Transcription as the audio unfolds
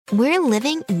We're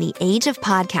living in the age of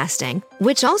podcasting,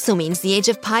 which also means the age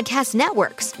of podcast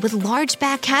networks with large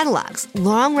back catalogs,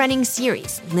 long-running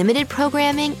series, limited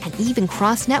programming, and even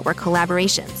cross-network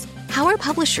collaborations. How are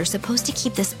publishers supposed to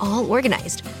keep this all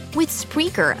organized? With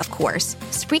Spreaker, of course.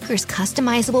 Spreaker's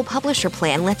customizable publisher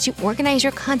plan lets you organize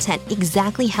your content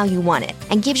exactly how you want it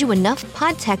and gives you enough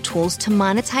pod tech tools to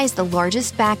monetize the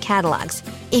largest back catalogs.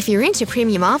 If you're into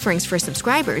premium offerings for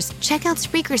subscribers, check out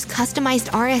Spreaker's customized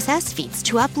RSS feeds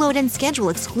to upload and schedule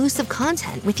exclusive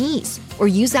content with ease. Or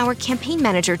use our campaign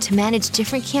manager to manage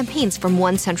different campaigns from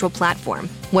one central platform.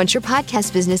 Once your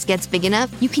podcast business gets big enough,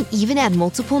 you can even add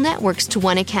multiple networks to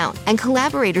one account and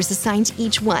collaborators assigned to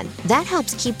each one. That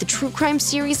helps keep the true crime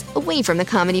series away from the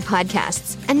comedy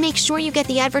podcasts and make sure you get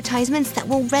the advertisements that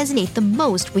will resonate the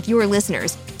most with your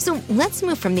listeners. So let's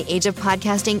move from the age of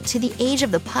podcasting to the age of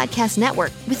the podcast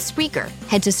network with Spreaker.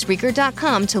 Head to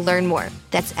Spreaker.com to learn more.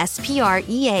 That's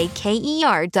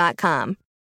Spreaker.com.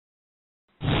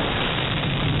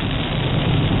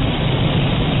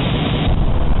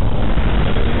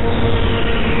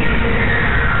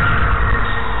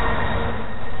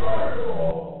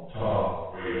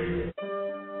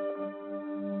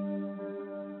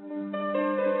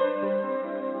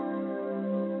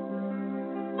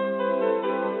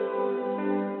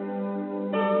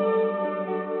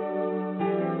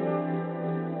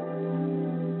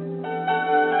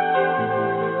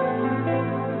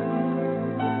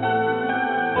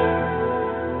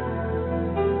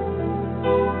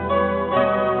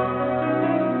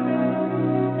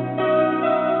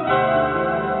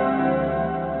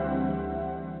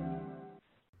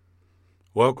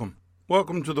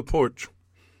 Welcome to the Porch.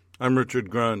 I'm Richard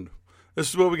Grund. This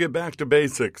is where we get back to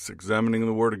basics, examining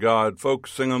the Word of God,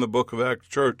 focusing on the book of Acts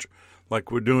Church like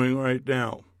we're doing right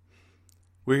now.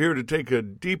 We're here to take a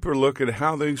deeper look at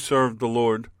how they served the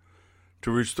Lord,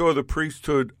 to restore the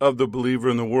priesthood of the believer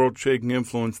and the world-shaking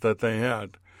influence that they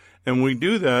had. And we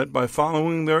do that by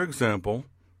following their example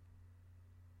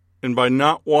and by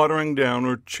not watering down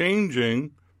or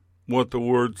changing what the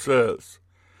Word says.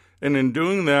 And in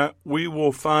doing that, we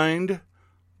will find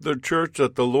the church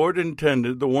that the Lord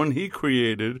intended, the one He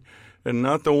created, and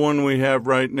not the one we have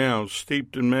right now,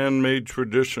 steeped in man-made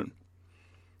tradition.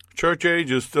 Church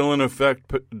age is still in effect.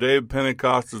 The day of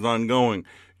Pentecost is ongoing.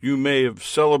 You may have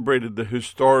celebrated the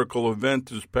historical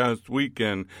event this past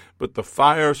weekend, but the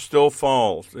fire still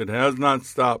falls. It has not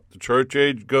stopped. The church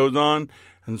age goes on,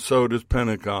 and so does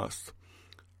Pentecost.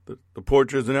 The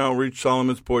Porch is an outreach,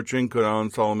 Solomon's Porch Inc. on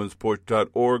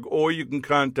solomonsporch.org, or you can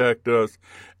contact us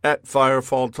at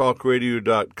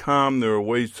firefalltalkradio.com. There are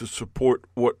ways to support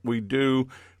what we do.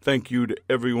 Thank you to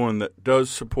everyone that does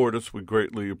support us. We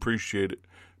greatly appreciate it.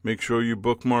 Make sure you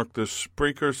bookmark the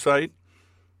Spreaker site,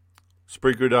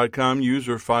 Spreaker.com,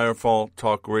 user Firefall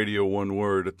Talk Radio, one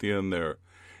word at the end there.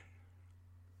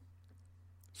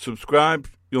 Subscribe.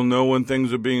 You'll know when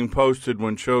things are being posted,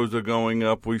 when shows are going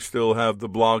up. We still have the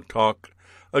Blog Talk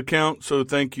account, so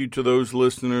thank you to those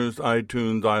listeners,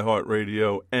 iTunes,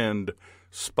 iHeartRadio, and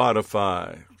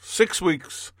Spotify. 6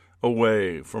 weeks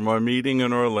away from our meeting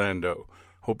in Orlando.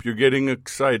 Hope you're getting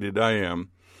excited. I am.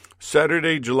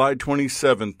 Saturday, July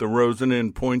 27th, the Rosen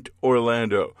Inn, Point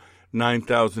Orlando,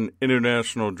 9000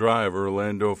 International Drive,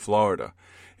 Orlando, Florida.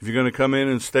 If you're going to come in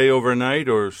and stay overnight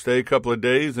or stay a couple of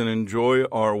days and enjoy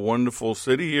our wonderful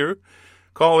city here,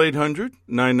 call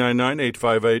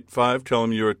 800-999-8585. Tell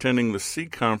them you're attending the C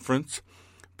Conference.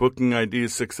 Booking ID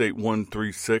is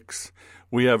 68136.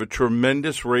 We have a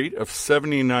tremendous rate of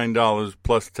 $79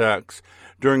 plus tax.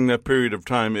 During that period of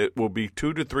time, it will be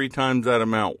 2 to 3 times that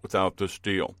amount without this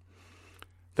deal.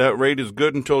 That rate is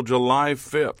good until July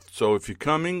 5th. So if you're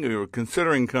coming, or you're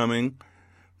considering coming,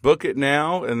 book it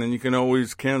now, and then you can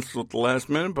always cancel at the last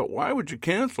minute. But why would you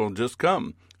cancel? Just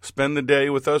come. Spend the day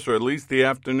with us, or at least the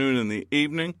afternoon and the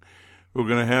evening. We're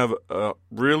going to have a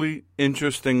really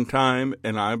interesting time,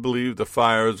 and I believe the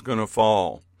fire is going to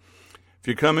fall. If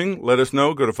you're coming, let us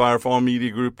know. Go to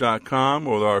firefallmediagroup.com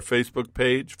or our Facebook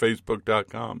page,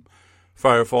 facebook.com,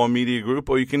 Firefall Media Group,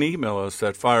 or you can email us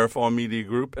at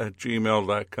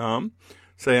firefallmediagroup@gmail.com.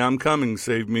 Say, I'm coming,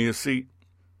 save me a seat.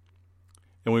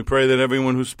 And we pray that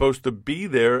everyone who's supposed to be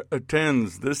there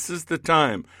attends. This is the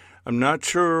time. I'm not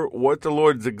sure what the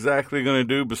Lord's exactly going to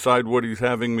do beside what He's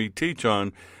having me teach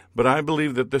on, but I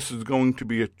believe that this is going to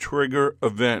be a trigger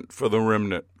event for the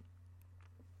remnant.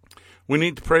 We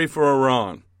need to pray for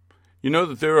Iran. You know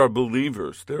that there are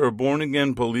believers, there are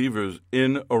born-again believers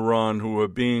in Iran who are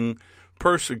being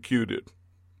persecuted.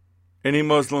 Any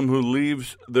Muslim who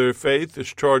leaves their faith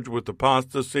is charged with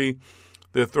apostasy.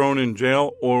 They're thrown in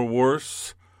jail, or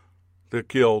worse, they're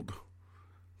killed.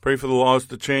 Pray for the laws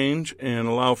to change and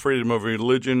allow freedom of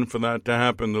religion for that to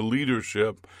happen. The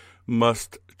leadership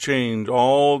must change.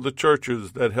 All the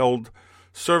churches that held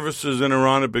services in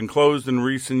Iran have been closed in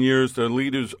recent years. Their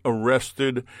leaders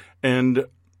arrested and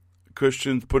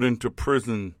Christians put into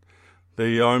prison.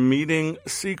 They are meeting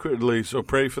secretly, so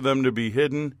pray for them to be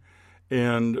hidden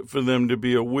and for them to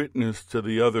be a witness to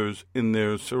the others in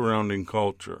their surrounding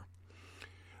culture.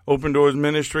 Open Doors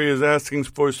Ministry is asking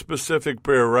for specific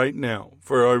prayer right now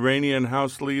for an Iranian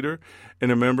House leader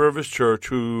and a member of his church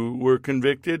who were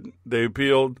convicted. They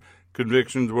appealed.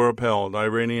 Convictions were upheld.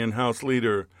 Iranian House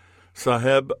leader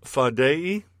Saheb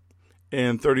Fadei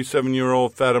and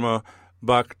 37-year-old Fatima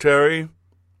Bakhtari.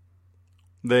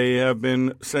 They have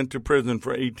been sent to prison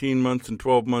for 18 months and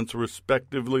 12 months,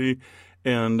 respectively,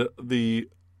 and the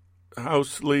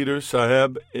House leader,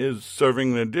 Saheb, is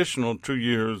serving an additional 2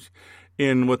 years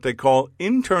in what they call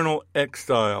internal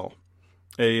exile,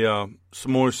 some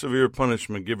more severe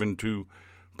punishment given to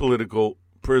political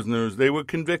prisoners. They were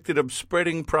convicted of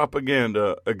spreading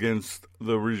propaganda against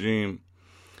the regime.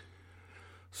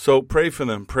 So pray for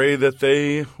them. Pray that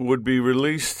they would be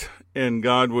released and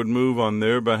God would move on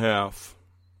their behalf.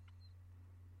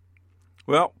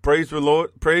 Well, praise the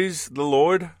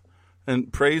Lord,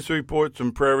 and praise reports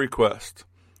and prayer requests.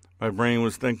 My brain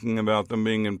was thinking about them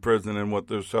being in prison and what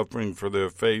they're suffering for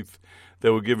their faith. They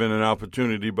were given an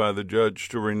opportunity by the judge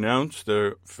to renounce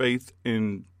their faith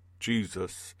in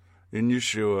Jesus, in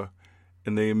Yeshua,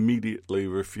 and they immediately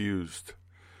refused.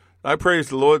 I praise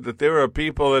the Lord that there are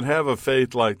people that have a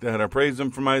faith like that. I praise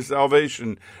Him for my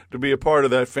salvation, to be a part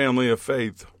of that family of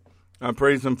faith. I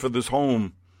praise Him for this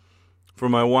home, for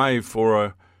my wife, for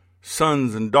our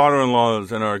sons and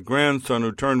daughter-in-laws, and our grandson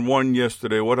who turned 1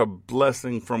 yesterday. What a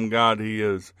blessing from God he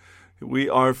is. We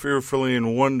are fearfully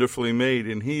and wonderfully made,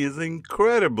 and he is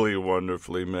incredibly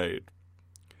wonderfully made.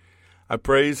 I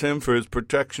praise Him for His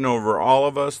protection over all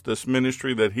of us, this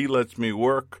ministry that He lets me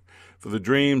work, for the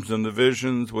dreams and the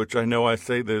visions, which I know I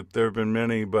say that there have been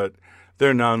many, but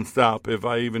they're nonstop. If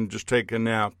I even just take a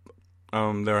nap,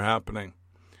 they're happening.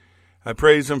 I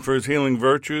praise Him for His healing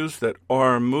virtues that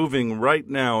are moving right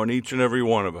now in each and every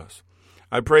one of us.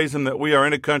 I praise Him that we are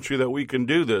in a country that we can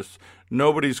do this.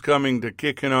 Nobody's coming to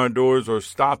kick in our doors or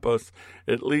stop us,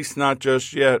 at least not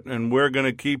just yet, and we're going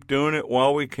to keep doing it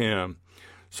while we can.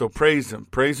 So praise Him.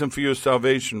 Praise Him for your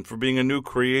salvation, for being a new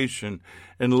creation,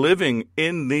 and living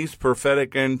in these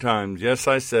prophetic end times. Yes,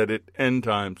 I said it, end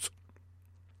times.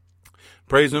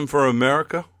 Praise Him for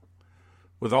America.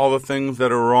 With all the things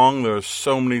that are wrong, there are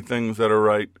so many things that are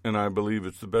right, and I believe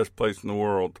it's the best place in the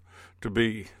world to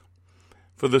be.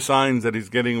 For the signs that He's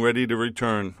getting ready to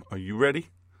return. Are you ready?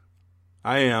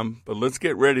 I am, but let's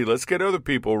get ready. Let's get other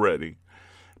people ready.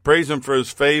 Praise Him for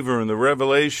His favor and the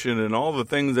revelation and all the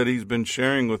things that He's been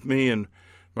sharing with me and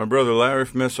my brother Larry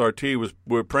from SRT.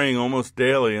 We're praying almost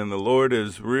daily, and the Lord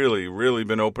has really, really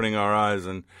been opening our eyes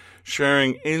and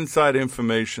sharing inside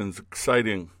information. It's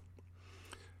exciting.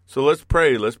 So let's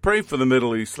pray. Let's pray for the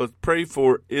Middle East. Let's pray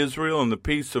for Israel and the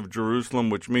peace of Jerusalem,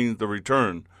 which means the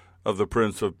return of the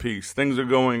Prince of Peace. Things are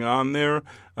going on there.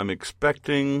 I'm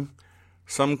expecting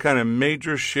some kind of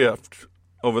major shift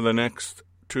over the next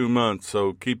 2 months,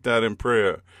 so keep that in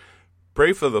prayer.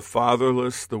 Pray for the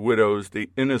fatherless, the widows, the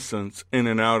innocents in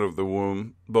and out of the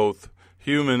womb, both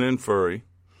human and furry.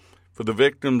 For the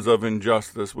victims of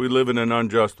injustice. We live in an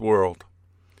unjust world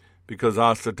because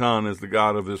Satan is the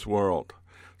god of this world.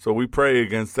 So we pray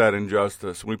against that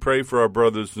injustice. We pray for our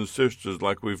brothers and sisters,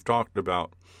 like we've talked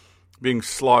about, being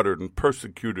slaughtered and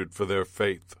persecuted for their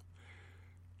faith.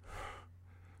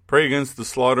 Pray against the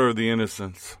slaughter of the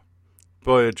innocents.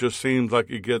 Boy, it just seems like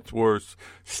it gets worse.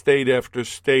 State after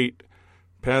state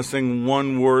passing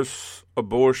one worse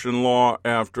abortion law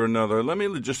after another. Let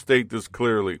me just state this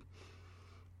clearly.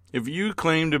 If you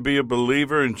claim to be a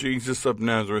believer in Jesus of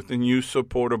Nazareth and you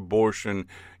support abortion,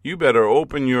 you better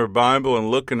open your Bible and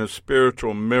look in a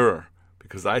spiritual mirror,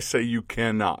 because I say you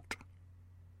cannot.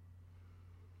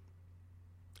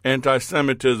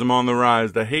 Anti-Semitism on the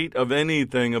rise, the hate of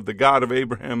anything of the God of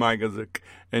Abraham, Isaac,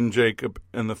 and Jacob,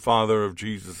 and the Father of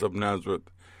Jesus of Nazareth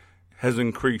has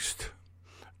increased.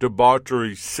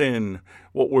 Debauchery, sin,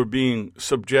 what we're being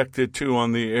subjected to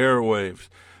on the airwaves,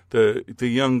 the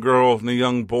young girls and the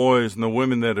young boys and the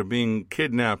women that are being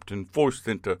kidnapped and forced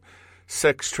into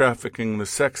sex trafficking, the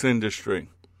sex industry.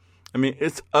 I mean,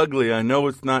 it's ugly. I know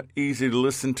it's not easy to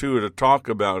listen to or to talk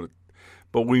about it,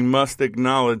 but we must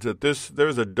acknowledge that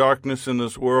there's a darkness in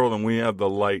this world, and we have the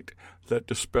light that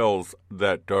dispels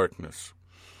that darkness.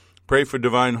 Pray for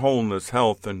divine wholeness,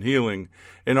 health, and healing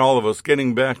in all of us,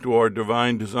 getting back to our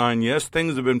divine design. Yes,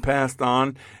 things have been passed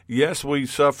on. Yes, we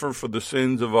suffer for the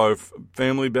sins of our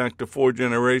family back to 4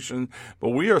 generations, but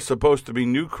we are supposed to be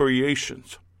new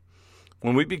creations.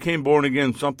 When we became born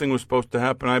again, something was supposed to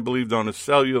happen, I believed, on a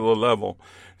cellular level.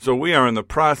 So we are in the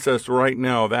process right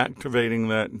now of activating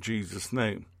that in Jesus'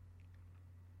 name.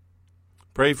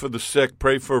 Pray for the sick.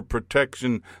 Pray for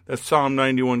protection. That's Psalm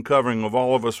 91 covering of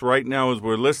all of us right now as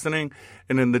we're listening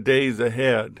and in the days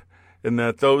ahead. And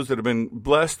that those that have been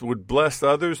blessed would bless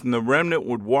others and the remnant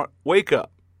would wake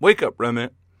up. Wake up,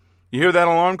 remnant. You hear that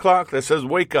alarm clock that says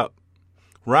wake up?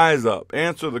 Rise up.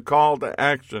 Answer the call to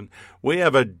action. We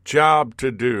have a job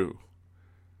to do.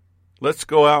 Let's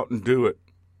go out and do it.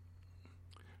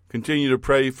 Continue to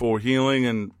pray for healing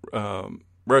and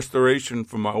restoration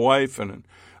for my wife and an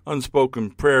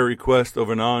unspoken prayer request of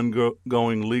an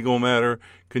ongoing legal matter.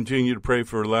 Continue to pray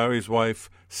for Larry's wife,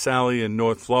 Sally, in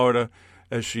North Florida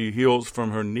as she heals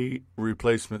from her knee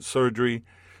replacement surgery.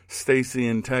 Stacy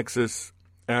in Texas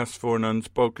asked for an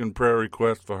unspoken prayer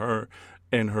request for her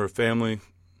and her family.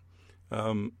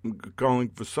 Calling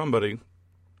for somebody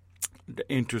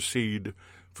to intercede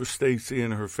for Stacy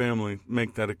and her family.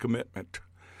 Make that a commitment.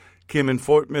 Kim in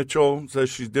Fort Mitchell says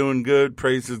she's doing good,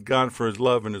 praises God for his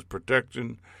love and his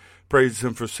protection, praises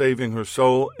him for saving her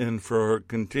soul and for her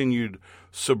continued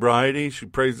sobriety. She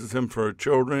praises him for her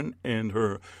children and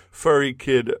her furry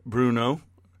kid, Bruno.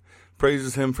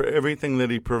 Praises him for everything that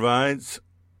he provides,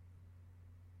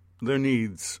 their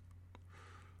needs.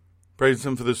 Praises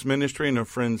him for this ministry and her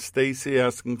friend Stacy,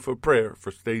 asking for prayer for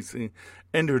Stacy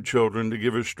and her children to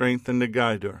give her strength and to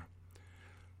guide her.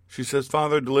 She says,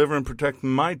 Father, deliver and protect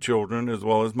my children as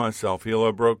well as myself. Heal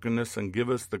our brokenness and give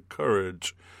us the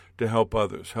courage to help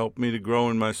others. Help me to grow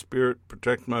in my spirit,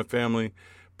 protect my family,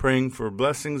 praying for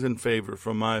blessings and favor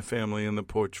for my family and the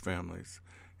Porch families.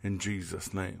 In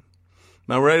Jesus' name.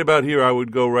 Now, right about here, I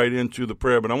would go right into the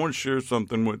prayer, but I want to share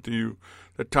something with you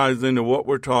that ties into what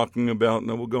we're talking about, and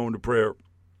then we'll go into prayer.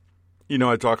 You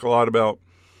know, I talk a lot about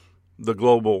the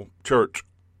global church.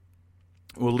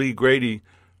 Well, Lee Grady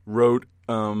wrote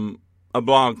a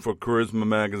blog for Charisma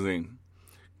Magazine,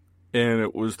 and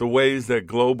it was the ways that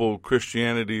global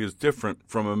Christianity is different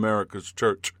from America's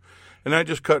church. And I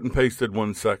just cut and pasted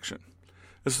one section.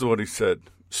 This is what he said.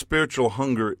 Spiritual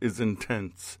hunger is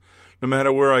intense. No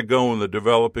matter where I go in the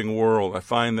developing world, I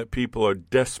find that people are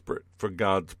desperate for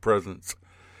God's presence.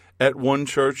 At one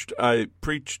church I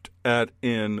preached at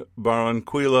in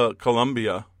Barranquilla,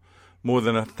 Colombia, more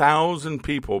than 1,000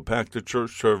 people packed a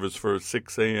church service for a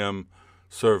 6 a.m.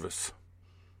 service.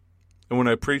 And when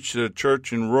I preached at a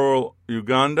church in rural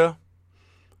Uganda,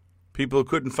 people who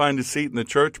couldn't find a seat in the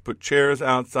church put chairs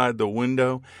outside the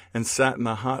window and sat in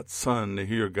the hot sun to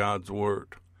hear God's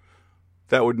word.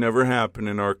 That would never happen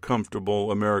in our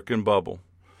comfortable American bubble.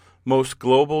 Most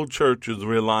global churches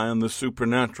rely on the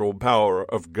supernatural power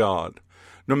of God.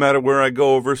 No matter where I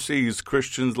go overseas,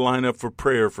 Christians line up for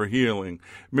prayer for healing.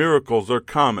 Miracles are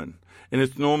common, and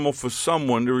it's normal for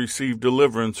someone to receive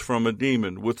deliverance from a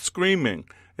demon with screaming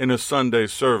in a Sunday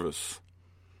service.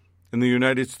 In the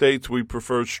United States, we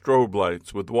prefer strobe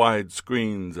lights with wide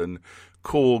screens and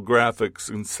cool graphics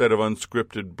instead of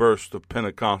unscripted bursts of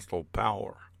Pentecostal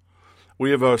power. We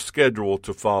have our schedule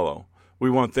to follow. We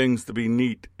want things to be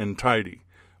neat and tidy.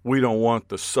 We don't want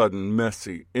the sudden,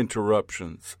 messy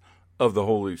interruptions of the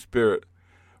Holy Spirit.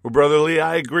 Well, Brother Lee,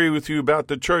 I agree with you about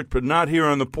the church, but not here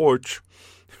on the porch.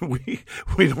 We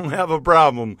don't have a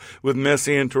problem with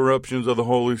messy interruptions of the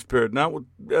Holy Spirit. Not with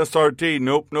SRT.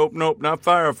 Nope, not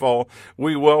Firefall.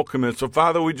 We welcome it. So,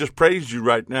 Father, we just praise you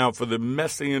right now for the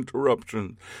messy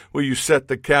interruptions where you set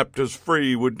the captives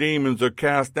free, where demons are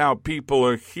cast out, people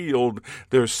are healed,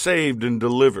 they're saved and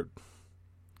delivered.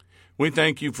 We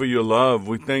thank you for your love.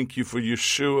 We thank you for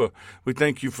Yeshua. We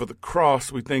thank you for the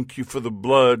cross. We thank you for the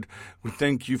blood. We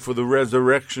thank you for the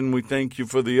resurrection. We thank you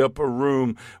for the upper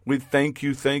room. We thank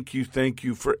you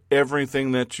for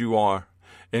everything that you are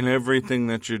and everything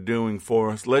that you're doing for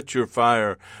us. Let your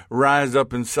fire rise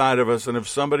up inside of us. And if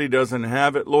somebody doesn't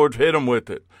have it, Lord, hit them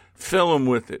with it. Fill them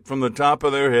with it from the top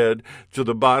of their head to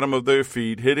the bottom of their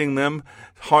feet, hitting them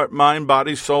heart, mind,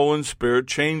 body, soul, and spirit,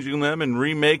 changing them and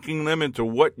remaking them into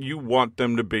what you want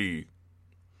them to be,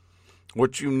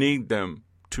 what you need them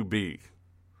to be,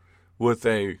 what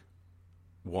they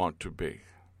want to be.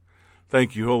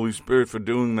 Thank you, Holy Spirit, for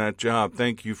doing that job.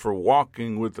 Thank you for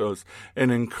walking with us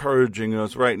and encouraging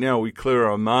us. Right now, we clear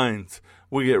our minds.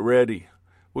 We get ready.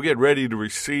 We get ready to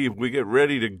receive. We get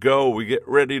ready to go. We get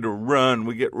ready to run.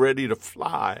 We get ready to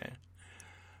fly.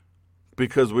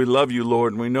 because we love you,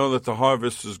 Lord, and we know that the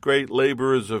harvest is great,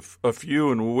 laborers are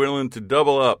few, and we're willing to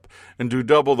double up and do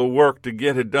double the work to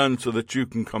get it done so that you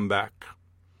can come back.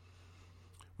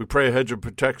 We pray a hedge of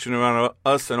protection around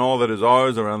us and all that is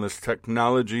ours, around this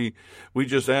technology. We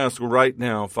just ask right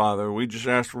now, Father. We just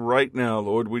ask right now,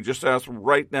 Lord. We just ask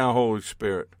right now, Holy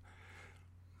Spirit.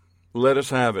 Let us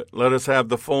have it. Let us have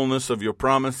the fullness of your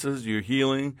promises, your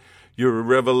healing, your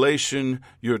revelation,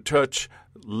 your touch.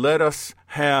 Let us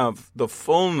have the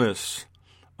fullness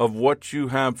of what you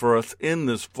have for us in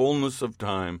this fullness of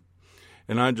time.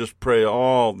 And I just pray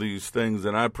all these things,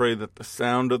 and I pray that the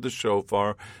sound of the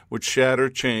shofar would shatter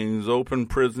chains, open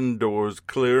prison doors,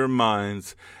 clear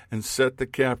minds, and set the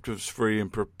captives free,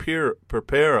 and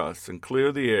prepare us and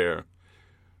clear the air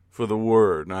for the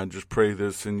word. And I just pray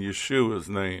this in Yeshua's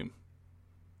name.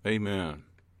 Amen.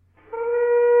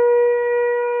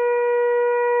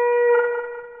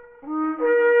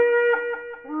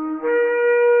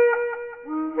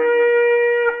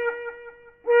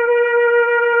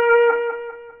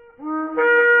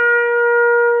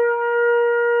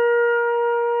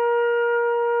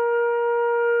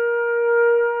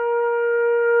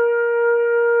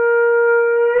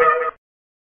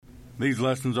 These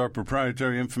lessons are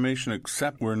proprietary information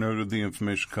except where noted the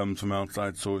information comes from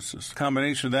outside sources. The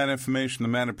combination of that information, the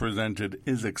matter presented,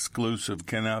 is exclusive,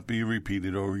 cannot be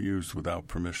repeated or used without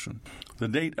permission. The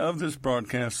date of this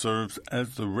broadcast serves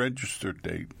as the registered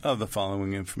date of the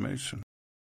following information.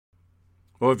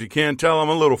 Well, if you can't tell, I'm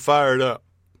a little fired up.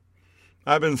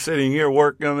 I've been sitting here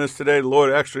working on this today. The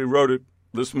Lord actually wrote it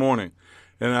this morning,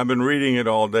 and I've been reading it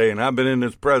all day, and I've been in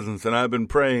His presence, and I've been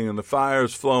praying, and the fire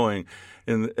is flowing.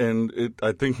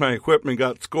 I think my equipment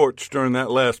got scorched during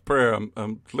that last prayer.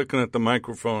 I'm looking at the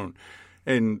microphone,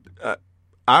 and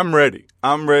I'm ready.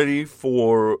 I'm ready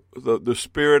for the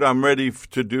Spirit. I'm ready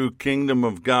to do kingdom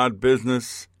of God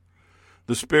business.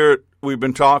 The Spirit, we've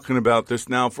been talking about this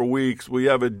now for weeks. We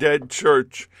have a dead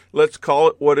church. Let's call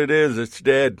it what it is. It's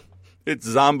dead. It's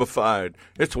zombified.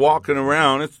 It's walking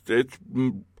around. It's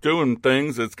doing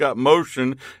things. It's got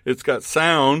motion. It's got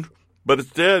sound, but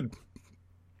it's dead.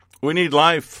 We need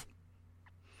life.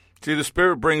 See, the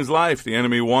Spirit brings life. The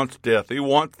enemy wants death. He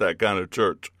wants that kind of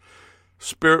church.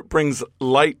 Spirit brings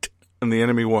light, and the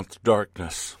enemy wants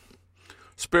darkness.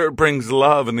 Spirit brings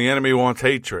love, and the enemy wants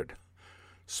hatred.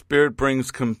 Spirit brings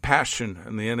compassion,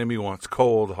 and the enemy wants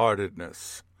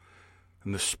cold-heartedness.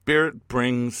 And the Spirit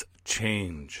brings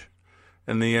change,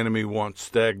 and the enemy wants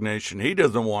stagnation. He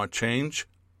doesn't want change.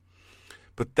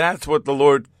 But that's what the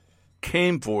Lord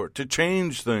came for, to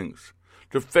change things,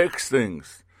 to fix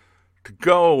things, to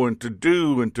go and to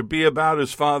do and to be about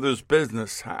His Father's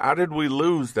business. How did we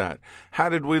lose that? How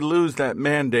did we lose that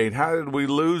mandate? How did we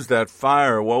lose that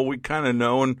fire? Well, we kind of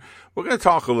know, and we're going to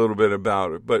talk a little bit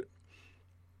about it. But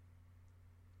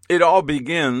it all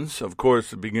begins, of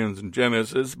course, it begins in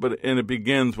Genesis, and it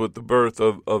begins with the birth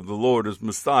of the Lord as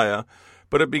Messiah.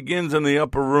 But it begins in the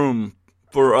upper room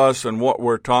for us and what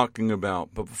we're talking about.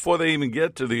 But before they even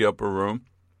get to the upper room,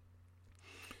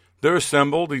 they're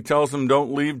assembled. He tells them,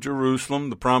 don't leave Jerusalem,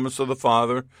 the promise of the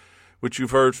Father, which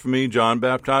you've heard from me, John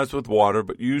baptized with water,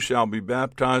 but you shall be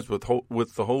baptized with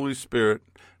the Holy Spirit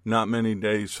not many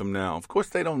days from now. Of course,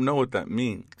 they don't know what that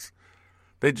means.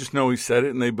 They just know He said it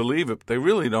and they believe it, but they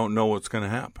really don't know what's going to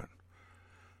happen.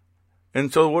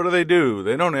 And so what do?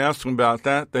 They don't ask them about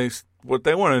that. What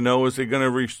they want to know is they're going to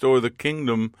restore the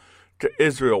kingdom to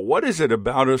Israel. What is it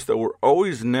about us that we're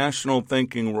always national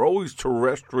thinking, we're always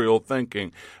terrestrial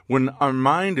thinking, when our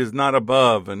mind is not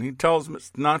above? And He tells them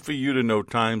it's not for you to know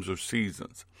times or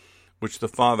seasons, which the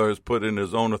Father has put in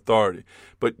His own authority.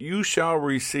 But you shall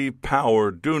receive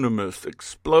power, dunamis,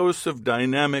 explosive,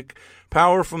 dynamic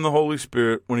power from the Holy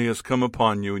Spirit when He has come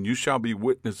upon you, and you shall be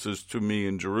witnesses to me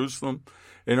in Jerusalem,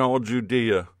 in all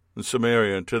Judea, and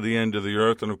Samaria, and to the end of the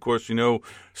earth. And of course, as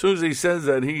soon as He says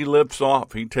that, He lifts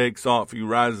off, He takes off, He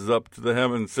rises up to the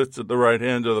heavens, sits at the right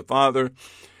hand of the Father,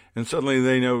 and suddenly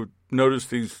they notice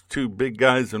these two big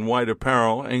guys in white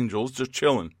apparel, angels, just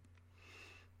chilling.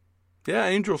 Yeah,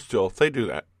 angels still, they do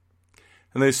that.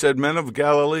 And they said, Men of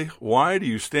Galilee, why do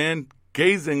you stand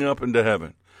gazing up into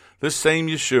heaven? This same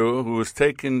Yeshua, who was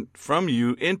taken from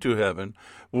you into heaven,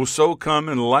 will so come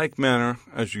in like manner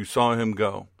as you saw Him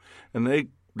go. And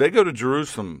they go to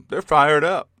Jerusalem. They're fired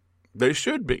up. They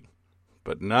should be,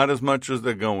 but not as much as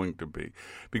they're going to be,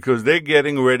 because they're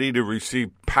getting ready to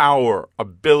receive power,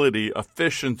 ability,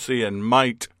 efficiency, and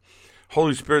might.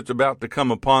 Holy Spirit's about to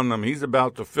come upon them. He's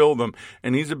about to fill them,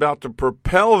 and He's about to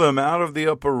propel them out of the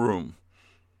upper room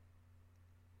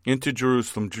into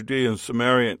Jerusalem, Judea, and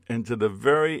Samaria, and to the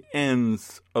very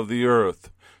ends of the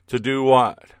earth. To do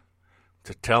what?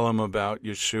 to tell them about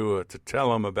Yeshua, to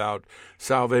tell them about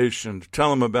salvation, to tell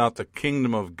them about the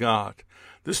kingdom of God.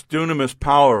 This dunamis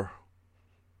power,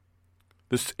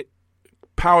 this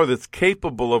power that's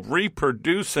capable of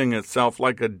reproducing itself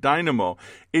like a dynamo,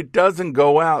 it doesn't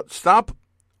go out. Stop.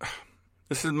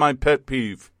 This is my pet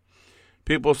peeve.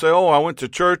 People say, I went to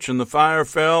church and the fire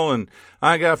fell and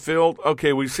I got filled.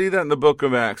 Okay, we see that in the book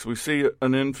of Acts. We see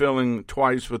an infilling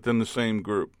twice within the same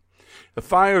group. The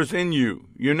fire's in you.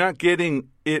 You're not getting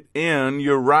it in.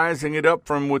 You're rising it up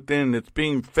from within. It's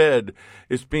being fed.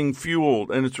 It's being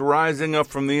fueled, and it's rising up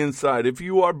from the inside. If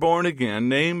you are born again,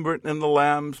 name written in the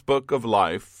Lamb's book of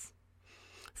life,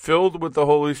 filled with the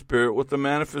Holy Spirit, with the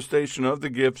manifestation of the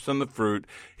gifts and the fruit,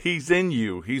 he's in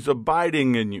you. He's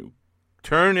abiding in you.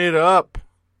 Turn it up.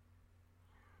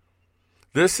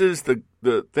 This is the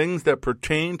things that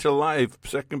pertain to life,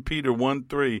 2 Peter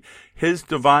 1:3. His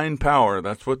divine power,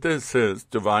 that's what this is,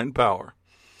 divine power,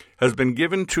 has been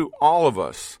given to all of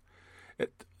us.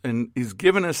 And he's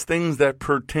given us things that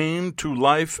pertain to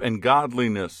life and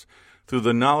godliness through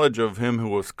the knowledge of him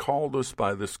who has called us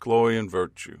by this glory and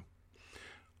virtue.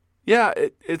 Yeah,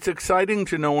 it's exciting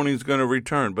to know when he's going to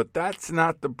return, but that's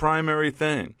not the primary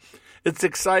thing. It's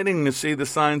exciting to see the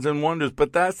signs and wonders,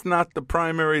 but that's not the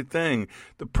primary thing.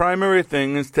 The primary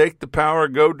thing is take the power,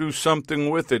 go do something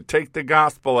with it. Take the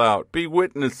gospel out. Be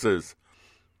witnesses.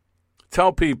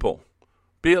 Tell people.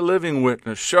 Be a living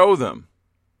witness. Show them.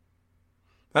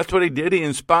 That's what he did. He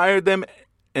inspired them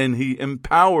and he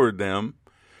empowered them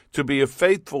to be a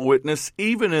faithful witness,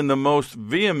 even in the most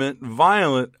vehement,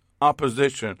 violent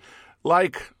opposition,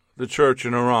 like the church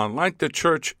in Iran, like the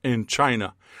church in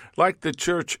China, like the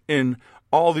church in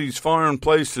all these foreign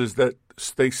places that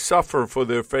they suffer for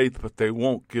their faith, but they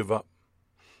won't give up.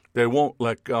 They won't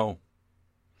let go.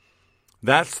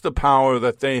 That's the power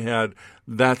that they had.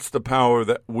 That's the power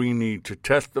that we need to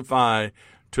testify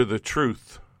to the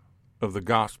truth of the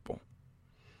gospel.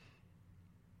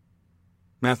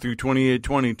 Matthew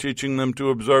 28:20, teaching them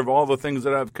to observe all the things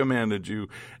that I've commanded you.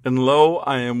 And lo,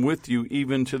 I am with you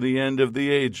even to the end of the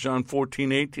age. John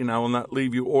 14:18, I will not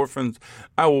leave you orphans.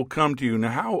 I will come to you.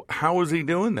 Now, how is he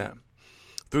doing that?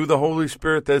 Through the Holy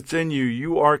Spirit that's in you,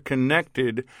 you are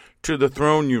connected to the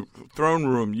throne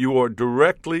room. You are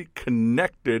directly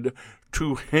connected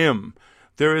to him.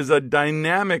 There is a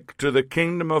dynamic to the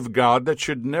kingdom of God that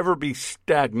should never be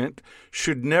stagnant,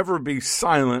 should never be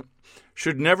silent,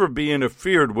 should never be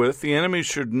interfered with. The enemy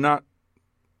should not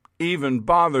even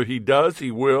bother. He does,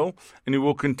 he will, and he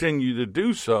will continue to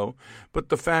do so. But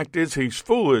the fact is, he's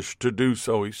foolish to do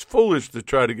so. He's foolish to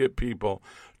try to get people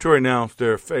to renounce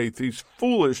their faith. He's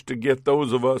foolish to get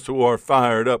those of us who are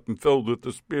fired up and filled with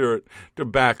the Spirit to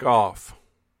back off.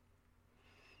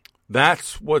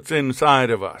 That's what's inside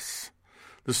of us.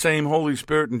 The same Holy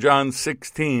Spirit in John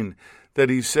 16 that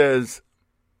he says,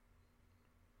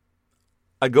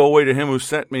 I go away to him who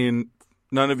sent me, and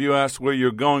none of you ask where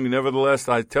you're going. Nevertheless,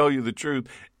 I tell you the truth.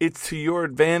 It's to your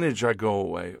advantage I go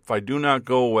away. If I do not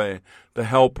go away, the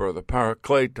Helper, the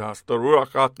Parakletos, the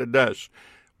Ruach HaKodesh,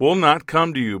 will not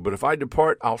come to you. But if I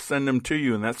depart, I'll send him to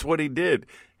you. And that's what he did.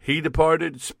 He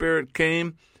departed, Spirit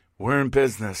came. We're in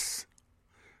business.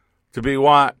 To be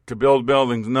what? To build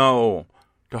buildings? No.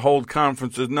 To hold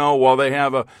conferences? No. While they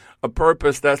have a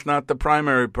purpose, that's not the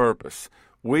primary purpose.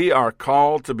 We are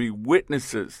called to be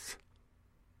witnesses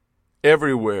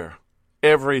everywhere,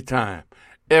 every time,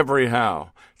 every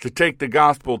how, to take the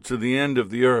gospel to the end of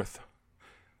the earth.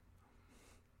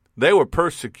 They were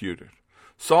persecuted.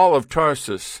 Saul of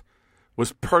Tarsus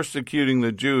was persecuting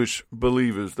the Jewish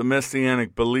believers, the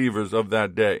Messianic believers of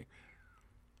that day.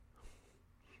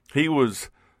 He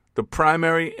was the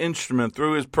primary instrument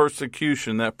through his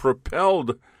persecution that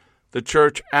propelled the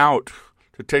church out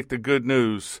to take the good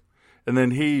news. And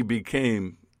then he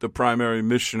became the primary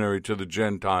missionary to the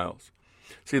Gentiles.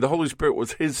 See, the Holy Spirit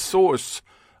was his source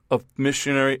of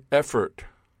missionary effort.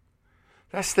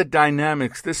 That's the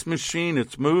dynamics. This machine,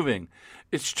 it's moving.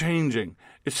 It's changing.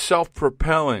 It's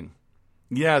self-propelling.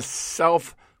 Yes,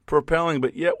 self-propelling,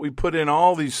 but yet we put in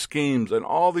all these schemes and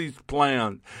all these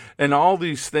plans and all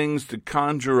these things to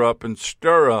conjure up and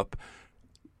stir up.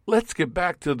 Let's get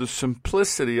back to the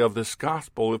simplicity of this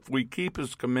gospel if we keep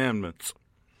his commandments.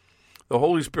 The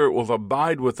Holy Spirit will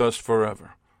abide with us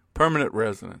forever. Permanent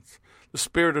residence. The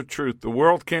Spirit of truth. The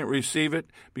world can't receive it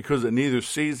because it neither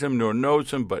sees him nor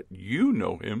knows him, but you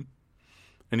know him.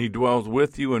 And he dwells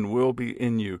with you and will be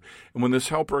in you. And when this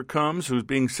helper comes, who's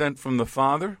being sent from the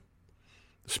Father,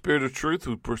 the Spirit of truth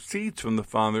who proceeds from the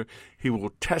Father, he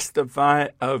will testify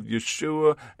of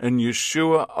Yeshua and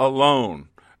Yeshua alone.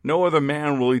 No other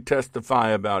man will he testify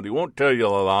about. He won't tell you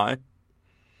a lie.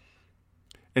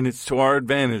 And it's to our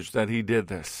advantage that he did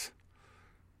this.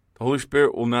 The Holy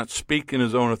Spirit will not speak in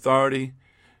his own authority.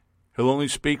 He'll only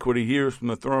speak what he hears from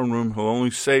the throne room. He'll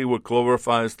only say what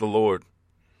glorifies the Lord.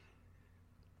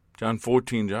 John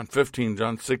 14, John 15,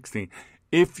 John 16.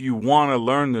 If you want to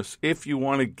learn this, if you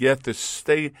want to get this,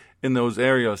 stay in those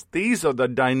areas. These are the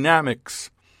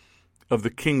dynamics of the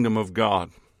kingdom of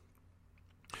God.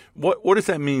 What does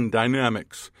that mean,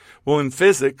 dynamics? Well, in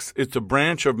physics, it's a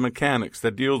branch of mechanics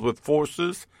that deals with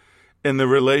forces in the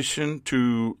relation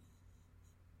to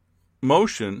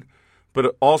motion,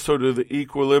 but also to the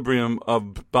equilibrium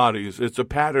of bodies. It's a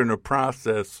pattern, a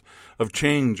process of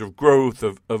change, of growth,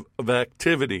 of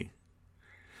activity.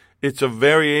 It's a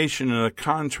variation and a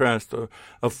contrast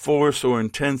of force or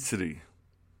intensity,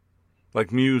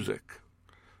 like music.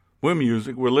 We're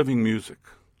music, we're living music.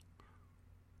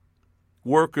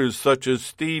 Workers such as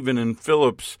Stephen and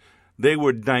Phillips, they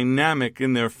were dynamic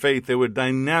in their faith. They were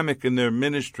dynamic in their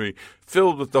ministry,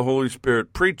 filled with the Holy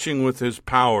Spirit, preaching with his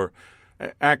power.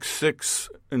 Acts 6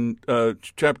 and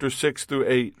chapter 6 through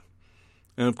 8.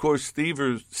 And of course,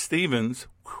 Stevens,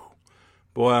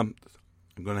 boy, I'm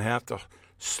going to have to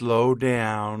slow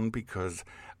down because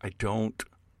I don't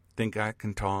think I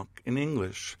can talk in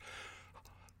English.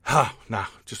 Nah,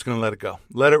 just going to let it go.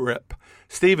 Let it rip.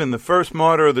 Stephen, the first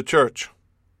martyr of the church.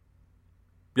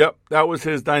 Yep, that was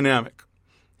his dynamic.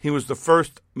 He was the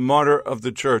first martyr of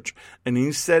the church, and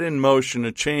he set in motion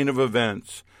a chain of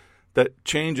events that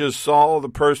changes Saul the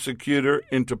persecutor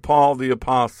into Paul the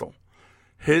apostle.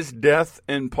 His death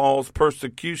and Paul's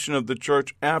persecution of the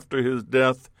church after his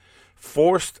death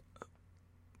forced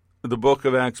the book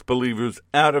of Acts believers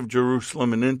out of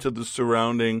Jerusalem and into the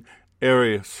surrounding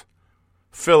areas.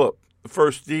 Philip,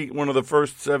 one of the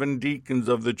first 7 deacons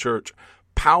of the church,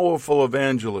 powerful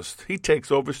evangelist. He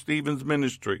takes over Stephen's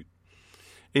ministry.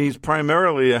 And he's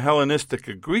primarily a Hellenistic,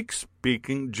 a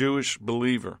Greek-speaking Jewish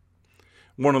believer.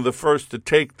 One of the first to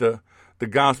take the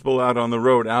gospel out on the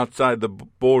road outside the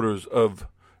borders of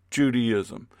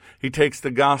Judaism. He takes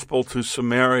the gospel to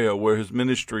Samaria, where his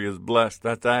ministry is blessed.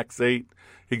 That's Acts 8.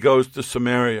 He goes to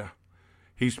Samaria.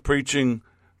 He's preaching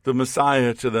the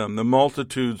Messiah to them. The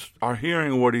multitudes are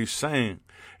hearing what he's saying,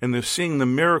 and they're seeing the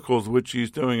miracles which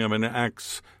he's doing them in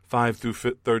Acts 5 through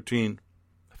 13.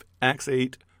 Acts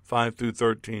 8, 5 through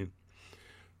 13.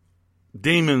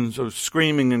 Demons are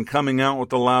screaming and coming out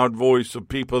with a loud voice of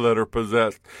people that are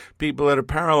possessed. People that are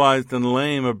paralyzed and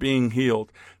lame are being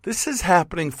healed. This is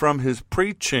happening from his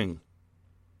preaching.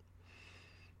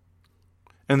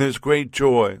 And there's great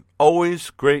joy.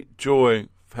 Always great joy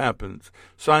happens.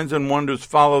 Signs and wonders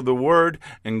follow the word,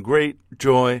 and great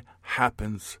joy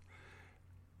happens.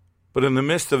 But in the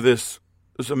midst of this,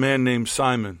 there's a man named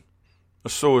Simon, a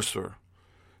sorcerer.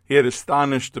 He had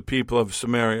astonished the people of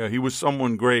Samaria. He was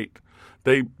someone great.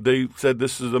 They said,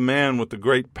 this is a man with the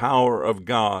great power of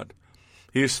God.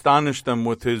 He astonished them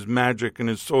with his magic and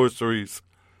his sorceries.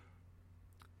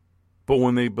 But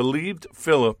when they believed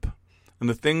Philip and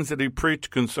the things that he preached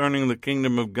concerning the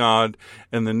kingdom of God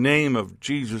and the name of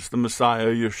Jesus the Messiah,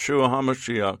 Yeshua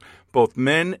HaMashiach, both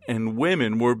men and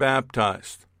women were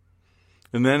baptized.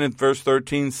 And then in verse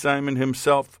 13, Simon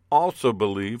himself also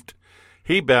believed.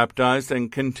 He baptized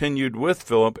and continued with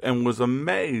Philip and was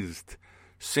amazed,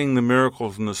 seeing the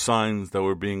miracles and the signs that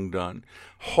were being done.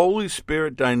 Holy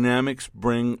Spirit dynamics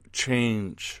bring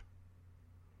change.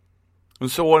 And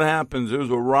so what happens?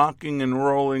 There's a rocking and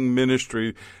rolling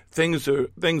ministry. Things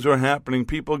are happening.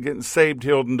 People getting saved,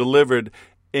 healed, and delivered.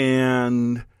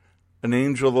 And an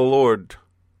angel of the Lord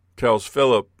tells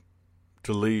Philip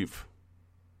to leave.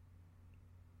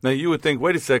 Now you would think,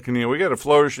 wait a second here, we got a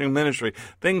flourishing ministry.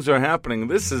 Things are happening.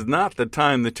 This is not the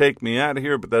time to take me out of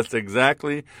here, but that's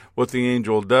exactly what the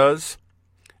angel does.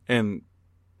 And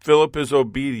Philip is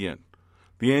obedient.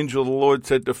 The angel of the Lord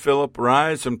said to Philip,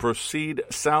 rise and proceed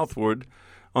southward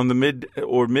on the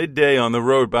midday on the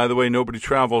road. By the way, nobody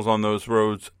travels on those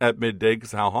roads at midday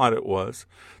because how hot it was.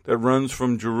 That runs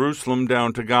from Jerusalem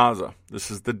down to Gaza.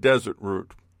 This is the desert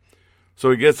route.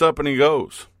 So he gets up and he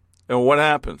goes. And what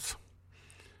happens?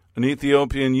 An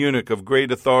Ethiopian eunuch of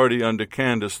great authority under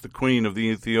Candace, the queen of the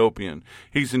Ethiopian.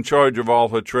 He's in charge of all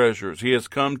her treasures. He has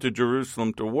come to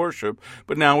Jerusalem to worship,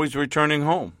 but now he's returning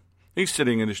home. He's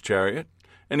sitting in his chariot,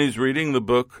 and he's reading the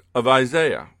book of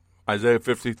Isaiah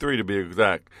 53 to be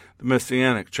exact, the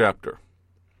Messianic chapter.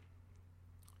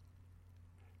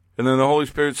 And then the Holy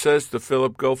Spirit says to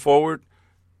Philip, go forward,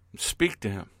 speak to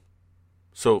him.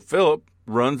 So Philip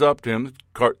runs up to him.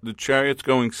 The chariot's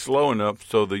going slow enough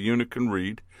so the eunuch can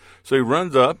read. So he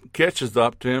runs up, catches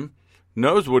up to him,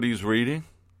 knows what he's reading.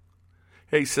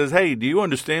 He says, hey, do you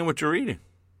understand what you're reading?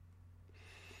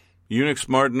 Eunuch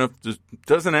smart enough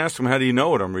doesn't ask him, how do you know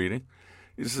what I'm reading?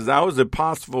 He says, how is it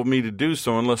possible for me to do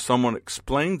so unless someone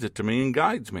explains it to me and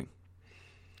guides me?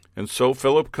 And so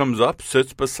Philip comes up,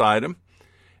 sits beside him,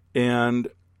 and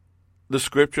the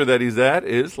scripture that he's at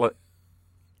is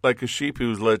like a sheep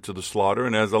who is led to the slaughter,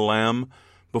 and as a lamb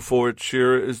before its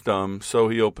shearer is dumb, so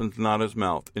he opens not his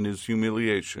mouth. In his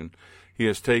humiliation, he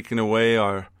has taken away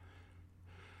our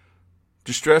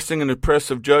distressing and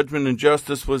oppressive judgment, and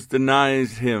justice was denied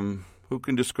him. Who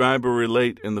can describe or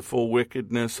relate in the full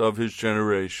wickedness of his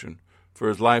generation? For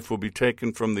his life will be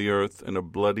taken from the earth, and a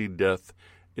bloody death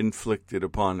inflicted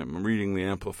upon him. I'm reading the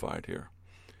Amplified here.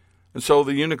 And so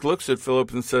the eunuch looks at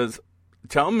Philip and says,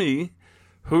 tell me,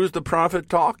 who's the prophet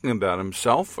talking about,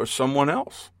 himself or someone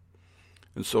else?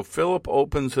 And so Philip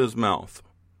opens his mouth.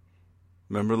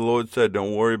 Remember, the Lord said,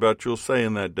 don't worry about what you'll say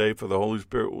in that day, for the Holy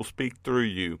Spirit will speak through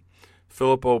you.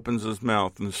 Philip opens his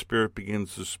mouth, and the Spirit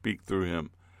begins to speak through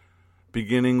him.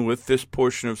 Beginning with this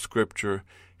portion of Scripture,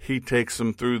 he takes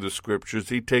him through the Scriptures.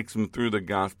 He takes him through the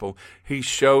Gospel. He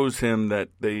shows him that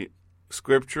the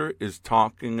Scripture is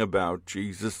talking about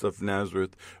Jesus of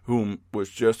Nazareth, whom was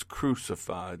just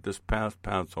crucified this past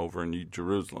Passover in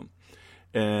Jerusalem.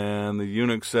 And the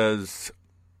eunuch says,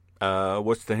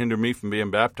 what's to hinder me from being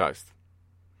baptized?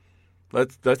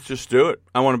 Let's just do it.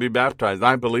 I want to be baptized.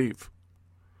 I believe.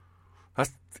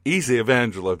 That's easy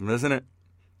evangelism, isn't it?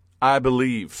 I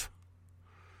believe.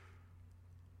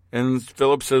 And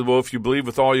Philip says, well, if you believe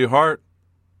with all your heart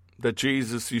that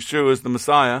Jesus, Yeshua, is the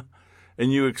Messiah,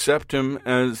 and you accept him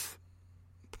as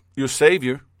your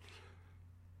Savior,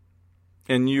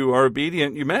 and you are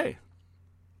obedient, you may.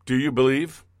 Do you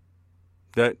believe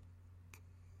that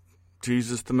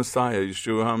Jesus the Messiah,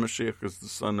 Yeshua HaMashiach, is the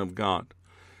Son of God?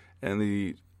 And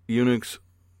the eunuch's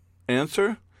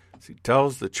answer is he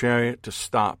tells the chariot to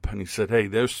stop. And he said, hey,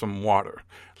 there's some water.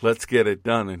 Let's get it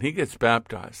done. And he gets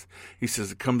baptized. He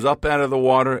says it comes up out of the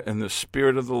water, and the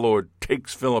Spirit of the Lord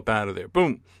takes Philip out of there.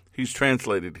 Boom. He's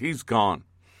translated. He's gone.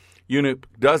 Eunuch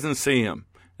doesn't see him,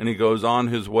 and he goes on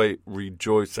his way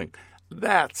rejoicing.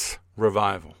 That's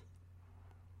revival.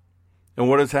 And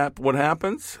what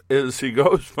happens is he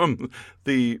goes from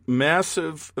the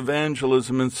massive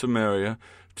evangelism in Samaria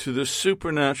to the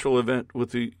supernatural event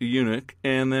with the eunuch,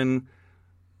 and then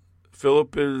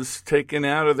Philip is taken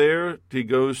out of there. He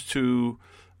goes to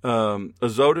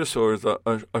Azotus or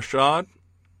Ashad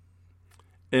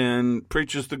and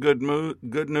preaches the good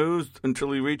news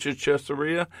until he reaches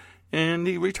Caesarea, and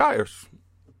he retires.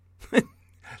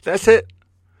 That's it.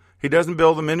 He doesn't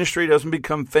build a ministry, doesn't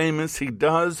become famous. He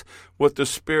does what the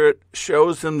Spirit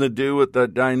shows him to do with the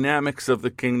dynamics of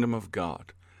the kingdom of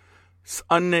God. This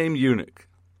unnamed eunuch,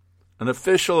 an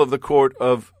official of the court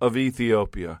of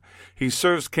Ethiopia. He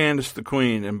serves Candace the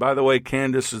queen. And by the way,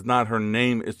 Candace is not her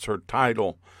name, it's her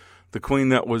title. The queen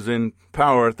that was in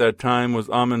power at that time was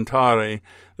Amintare.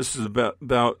 This is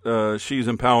about she's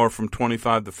in power from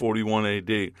 25 to 41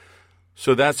 AD.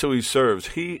 So that's who he serves.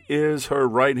 He is her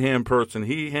right-hand person.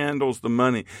 He handles the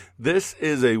money. This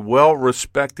is a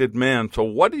well-respected man. So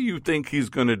what do you think he's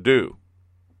going to do?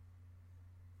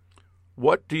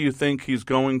 What do you think he's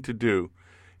going to do?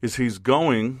 Is he's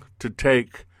going to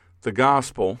take the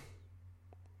gospel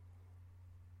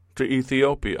to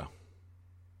Ethiopia.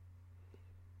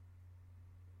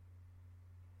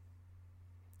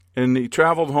 And he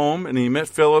traveled home, and he met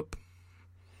Philip,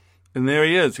 and there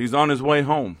he is. He's on his way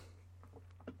home.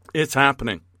 It's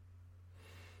happening.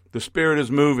 The Spirit is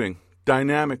moving.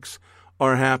 Dynamics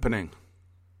are happening.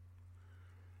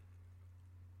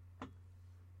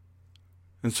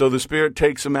 And so the Spirit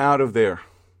takes him out of there.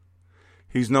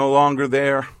 He's no longer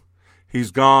there.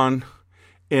 He's gone.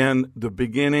 And the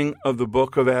beginning of the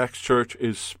book of Acts Church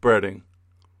is spreading.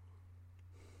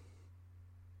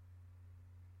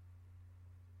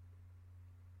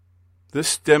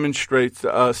 This demonstrates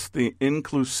to us the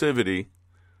inclusivity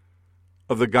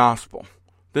of the gospel.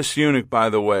 This eunuch, by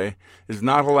the way, is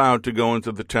not allowed to go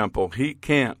into the temple. He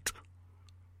can't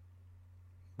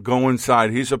go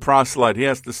inside. He's a proselyte. He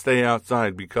has to stay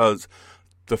outside because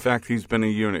the fact he's been a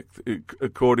eunuch.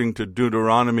 According to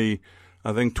Deuteronomy,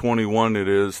 I think 21 it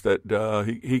is,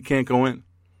 that he can't go in.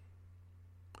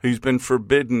 He's been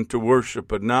forbidden to worship,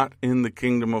 but not in the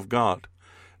kingdom of God.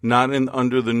 Not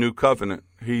under the new covenant.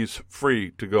 He's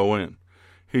free to go in.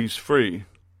 He's free.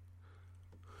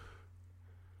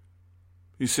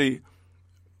 You see,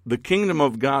 the kingdom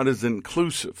of God is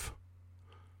inclusive.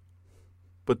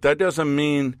 But that doesn't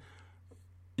mean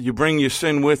you bring your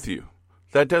sin with you.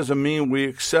 That doesn't mean we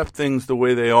accept things the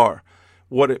way they are.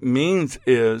 What it means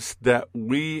is that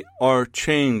we are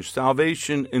changed.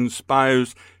 Salvation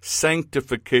inspires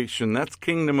sanctification. That's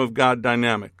kingdom of God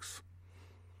dynamics.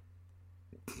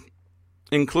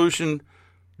 inclusion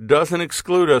doesn't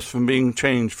exclude us from being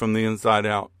changed from the inside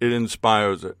out. It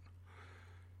inspires it.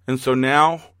 And so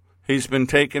now he's been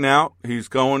taken out. He's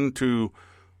going to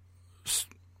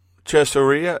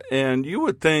Caesarea, and you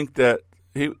would think that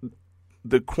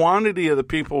the quantity of the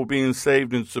people being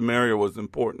saved in Samaria was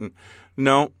important.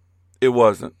 No, it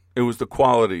wasn't. It was the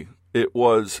quality. It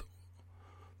was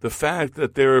the fact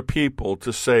that there are people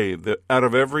to save, that out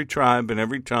of every tribe and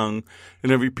every tongue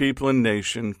and every people and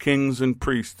nation, kings and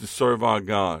priests to serve our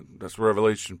God. That's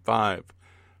Revelation 5,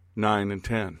 9, and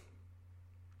 10.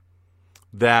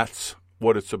 That's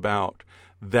what it's about.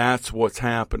 That's what's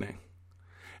happening.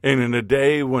 And in a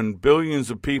day when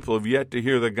billions of people have yet to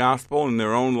hear the gospel in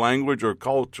their own language or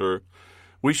culture,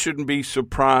 we shouldn't be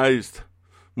surprised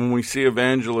when we see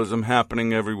evangelism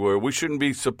happening everywhere. We shouldn't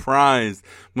be surprised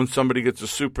when somebody gets a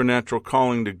supernatural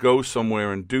calling to go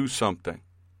somewhere and do something.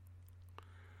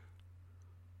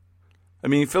 I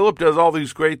mean, Philip does all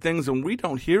these great things, and we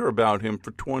don't hear about him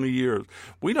for 20 years.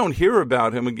 We don't hear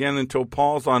about him again until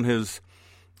Paul's on his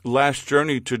last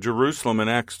journey to Jerusalem in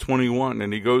Acts 21,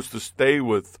 and he goes to stay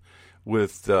with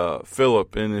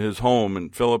Philip in his home,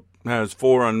 and Philip has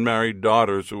 4 unmarried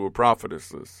daughters who were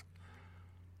prophetesses.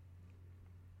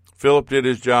 Philip did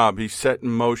his job. He set in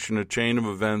motion a chain of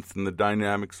events in the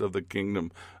dynamics of the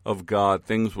kingdom of God.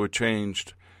 Things were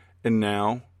changed. And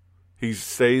now he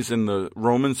stays in the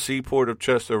Roman seaport of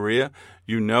Caesarea.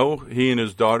 You know he and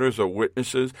his daughters are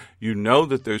witnesses. You know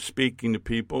that they're speaking to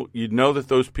people. You know that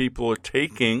those people are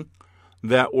taking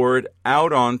that word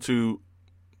out onto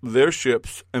their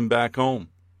ships and back home.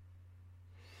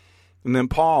 And then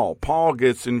Paul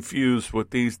gets infused with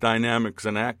these dynamics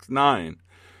in Acts 9.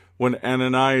 When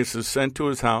Ananias is sent to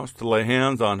his house to lay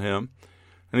hands on him,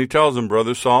 and he tells him,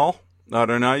 Brother Saul,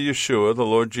 Adonai Yeshua, the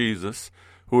Lord Jesus,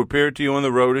 who appeared to you on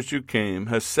the road as you came,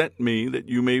 has sent me that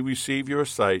you may receive your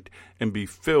sight and be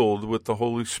filled with the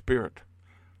Holy Spirit.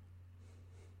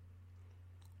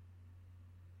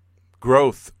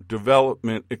 Growth,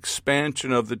 development,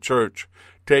 expansion of the church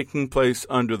taking place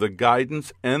under the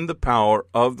guidance and the power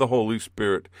of the Holy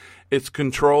Spirit. It's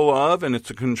control of, and it's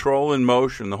a control in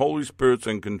motion. The Holy Spirit's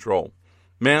in control.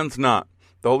 Man's not.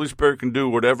 The Holy Spirit can do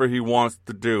whatever he wants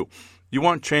to do. You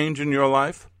want change in your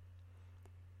life?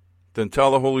 Then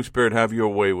tell the Holy Spirit, have your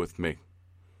way with me.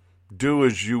 Do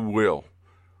as you will.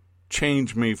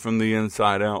 Change me from the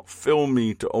inside out. Fill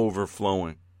me to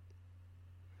overflowing.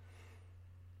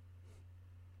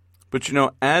 But you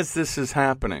know, as this is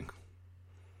happening,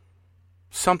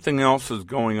 something else is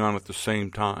going on at the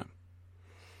same time.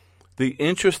 The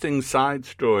interesting side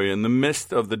story in the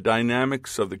midst of the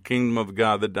dynamics of the kingdom of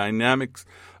God, the dynamics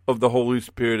of the Holy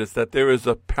Spirit, is that there is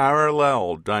a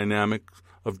parallel dynamic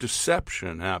of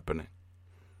deception happening.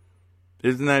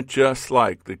 Isn't that just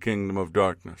like the kingdom of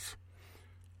darkness?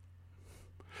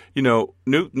 You know,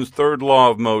 Newton's third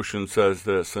law of motion says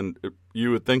this, and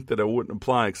you would think that it wouldn't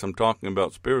apply because I'm talking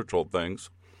about spiritual things.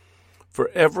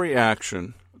 For every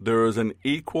action, there is an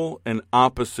equal and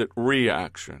opposite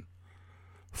reaction.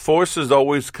 Forces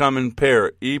always come in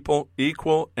pair, equal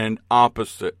and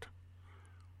opposite.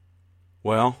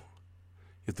 Well,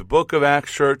 if the book of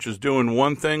Acts church is doing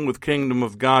one thing with kingdom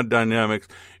of God dynamics,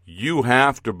 you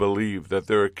have to believe that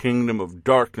there are kingdom of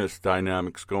darkness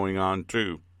dynamics going on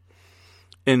too.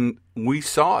 And we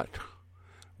saw it.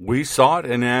 We saw it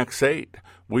in Acts 8.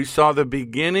 We saw the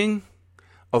beginning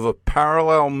of a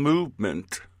parallel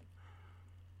movement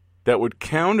that would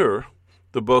counter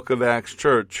the book of Acts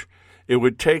church. It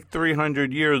would take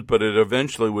 300 years, but it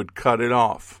eventually would cut it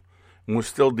off. And we're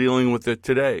still dealing with it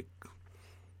today.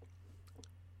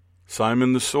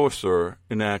 Simon the sorcerer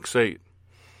in Acts 8.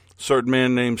 A certain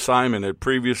man named Simon had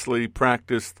previously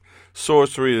practiced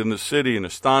sorcery in the city and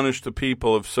astonished the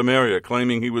people of Samaria,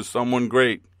 claiming he was someone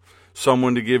great,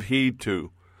 someone to give heed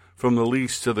to, from the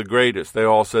least to the greatest. They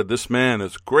all said, this man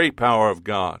has great power of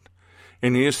God.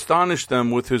 And he astonished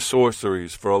them with his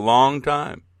sorceries for a long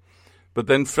time. But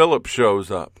then Philip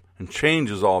shows up and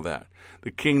changes all that.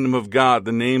 The kingdom of God,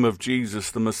 the name of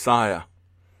Jesus, the Messiah.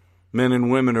 Men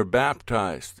and women are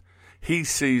baptized. He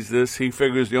sees this. He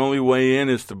figures the only way in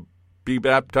is to be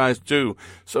baptized too.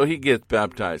 So he gets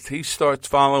baptized. He starts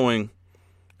following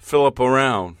Philip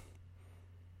around.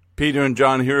 Peter and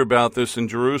John hear about this in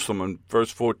Jerusalem in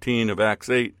verse 14 of Acts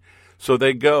 8. So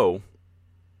they go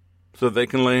so they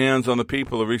can lay hands on the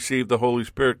people to receive the Holy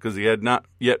Spirit because he had not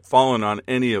yet fallen on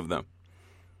any of them.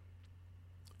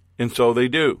 And so they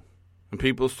do. And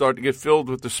people start to get filled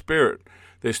with the Spirit.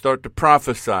 They start to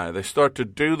prophesy. They start to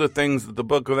do the things that the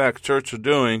book of Acts church are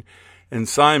doing. And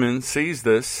Simon sees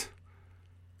this,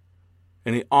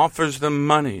 and he offers them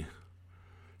money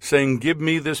saying, "Give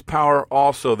me this power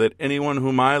also, that anyone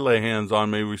whom I lay hands on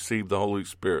may receive the Holy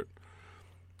Spirit."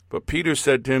 But Peter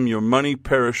said to him, "Your money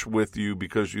perish with you,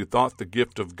 because you thought the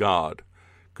gift of God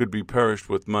could be perished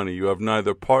with money. You have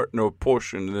neither part nor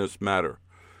portion in this matter,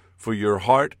 for your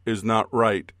heart is not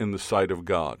right in the sight of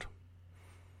God.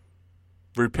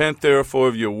 Repent therefore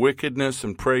of your wickedness,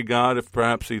 and pray God, if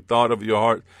perhaps he thought of your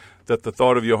heart, that the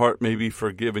thought of your heart may be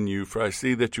forgiven you. For I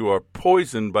see that you are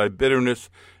poisoned by bitterness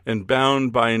and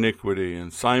bound by iniquity."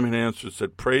 And Simon answered,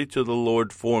 said, "Pray to the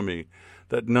Lord for me,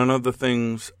 that none of the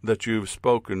things that you have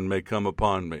spoken may come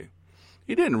upon me."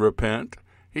 He didn't repent.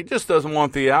 He just doesn't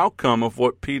want the outcome of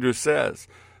what Peter says.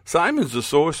 Simon's a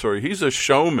sorcerer. He's a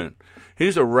showman.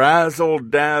 He's a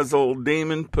razzle-dazzle,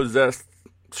 demon-possessed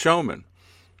showman.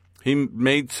 He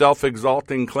made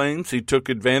self-exalting claims. He took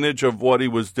advantage of what he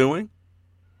was doing.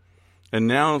 And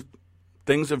now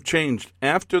things have changed.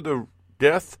 After the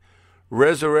death,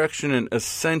 resurrection, and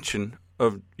ascension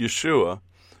of Yeshua,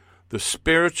 the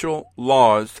spiritual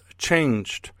laws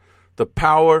changed. The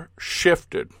power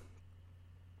shifted.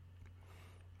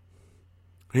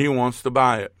 He wants to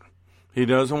buy it. He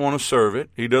doesn't want to serve it.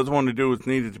 He doesn't want to do what's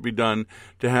needed to be done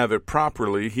to have it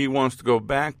properly. He wants to go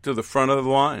back to the front of the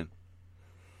line.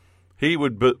 He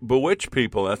would bewitch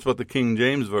people. That's what the King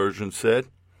James Version said.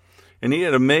 And he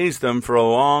had amazed them for a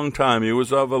long time. He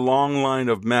was of a long line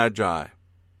of magi.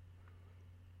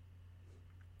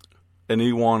 And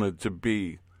he wanted to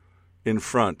be in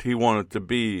front. He wanted to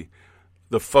be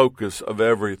the focus of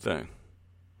everything.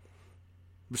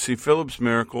 See, Philip's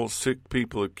miracles, sick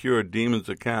people are cured, demons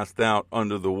are cast out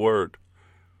under the word.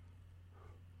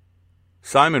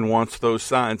 Simon wants those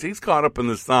signs. He's caught up in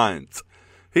the signs.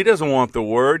 He doesn't want the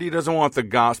word. He doesn't want the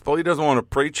gospel. He doesn't want to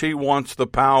preach. He wants the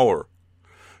power.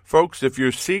 Folks, if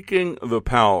you're seeking the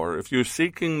power, if you're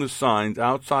seeking the signs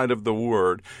outside of the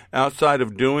word, outside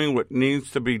of doing what needs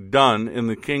to be done in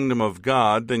the kingdom of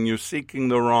God, then you're seeking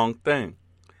the wrong thing.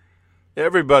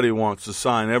 Everybody wants a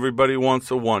sign. Everybody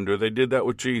wants a wonder. They did that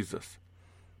with Jesus.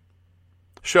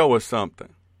 Show us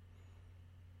something.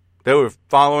 They were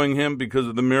following him because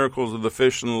of the miracles of the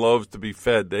fish and the loaves to be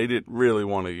fed. They didn't really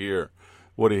want to hear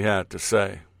what he had to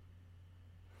say.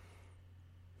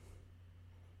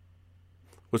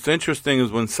 What's interesting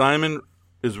is when Simon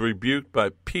is rebuked by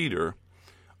Peter,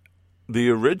 the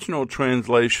original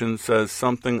translation says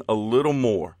something a little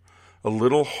more, a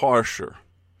little harsher.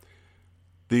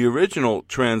 The original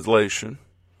translation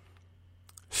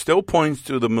still points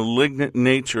to the malignant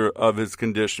nature of his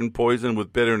condition, poisoned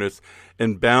with bitterness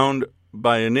and bound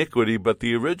by iniquity, but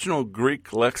the original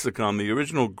Greek lexicon, the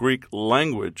original Greek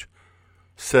language,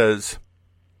 says,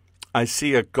 "I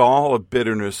see a gall of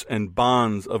bitterness and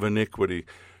bonds of iniquity."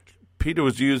 Peter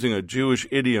was using a Jewish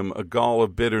idiom, a gall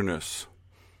of bitterness.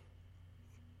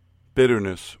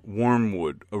 Bitterness,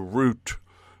 wormwood, a root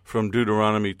from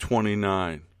Deuteronomy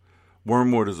 29.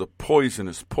 Wormwood is a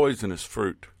poisonous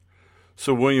fruit.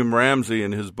 So William Ramsey,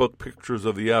 in his book Pictures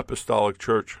of the Apostolic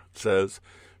Church, says,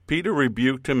 Peter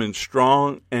rebuked him in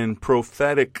strong and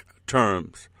prophetic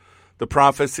terms. The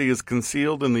prophecy is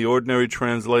concealed in the ordinary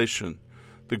translation.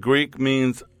 The Greek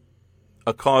means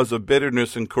a cause of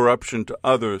bitterness and corruption to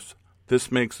others.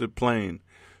 This makes it plain.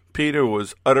 Peter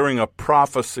was uttering a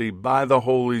prophecy by the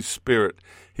Holy Spirit.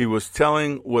 He was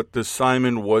telling what the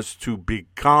Simon was to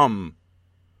become.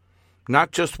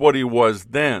 Not just what he was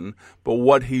then, but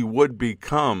what he would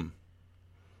become.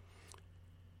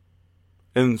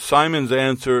 And Simon's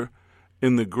answer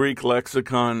in the Greek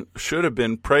lexicon should have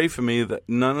been, "Pray for me that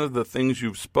none of the things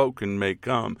you've spoken may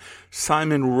come."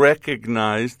 Simon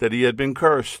recognized that he had been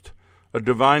cursed. A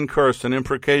divine curse, an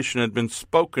imprecation had been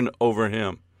spoken over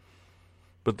him.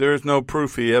 But there is no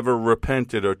proof he ever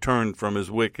repented or turned from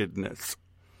his wickedness.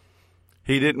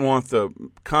 He didn't want the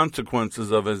consequences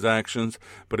of his actions,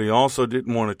 but he also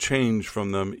didn't want to change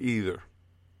from them either.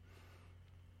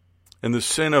 And the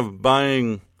sin of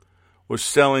buying or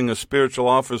selling a spiritual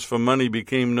office for money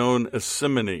became known as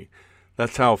simony.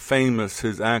 That's how famous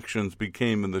his actions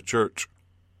became in the church.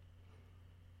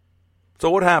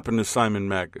 So what happened to Simon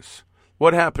Magus?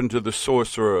 What happened to the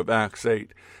sorcerer of Acts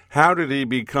 8? How did he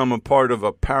become a part of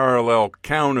a parallel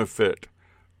counterfeit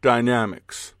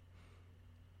dynamics?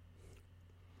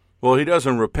 Well, he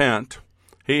doesn't repent.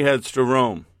 He heads to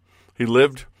Rome. He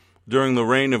lived during the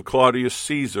reign of Claudius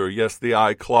Caesar. Yes, the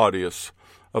I, Claudius,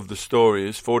 of the story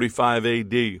is 45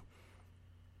 A.D.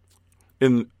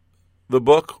 In the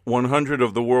book 100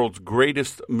 of the World's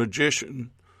Greatest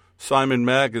Magician, Simon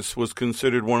Magus was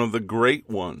considered one of the great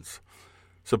ones.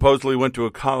 Supposedly went to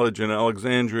a college in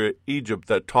Alexandria, Egypt,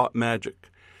 that taught magic.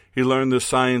 He learned the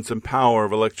science and power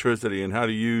of electricity and how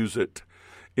to use it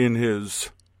in his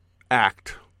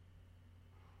act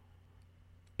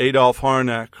Adolf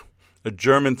Harnack, a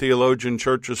German theologian,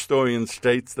 church historian,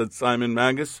 states that Simon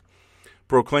Magus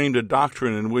proclaimed a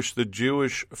doctrine in which the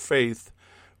Jewish faith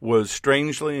was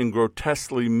strangely and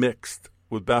grotesquely mixed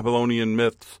with Babylonian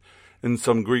myths and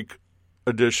some Greek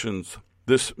additions.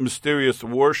 This mysterious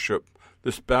worship,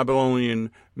 this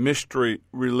Babylonian mystery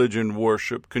religion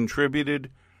worship, contributed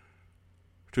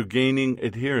to gaining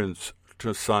adherents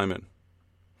to Simon.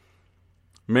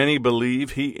 Many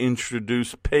believe he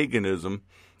introduced paganism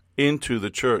into the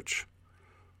church.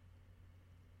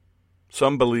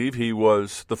 Some believe he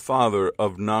was the father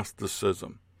of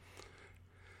Gnosticism.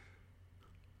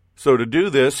 So to do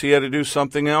this, he had to do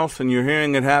something else, and you're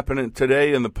hearing it happening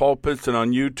today in the pulpits and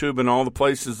on YouTube and all the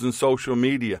places in social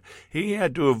media. He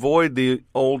had to avoid the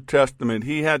Old Testament.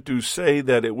 He had to say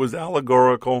that it was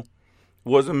allegorical,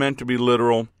 wasn't meant to be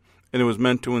literal, and it was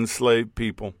meant to enslave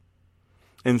people.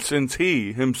 And since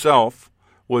he himself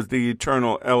was the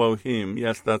eternal Elohim,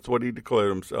 yes, that's what he declared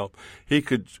himself, he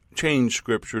could change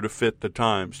Scripture to fit the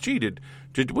times. Did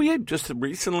we just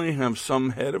recently have some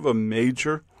head of a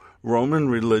major Roman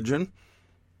religion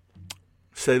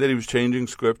say that he was changing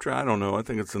Scripture? I don't know. I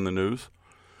think it's in the news.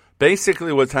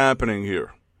 Basically what's happening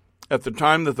here, at the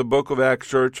time that the book of Acts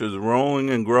Church is rolling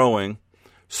and growing,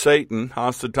 Satan,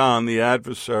 Hasatan, the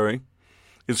adversary,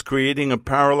 is creating a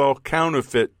parallel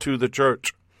counterfeit to the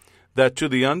church that to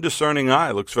the undiscerning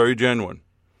eye looks very genuine.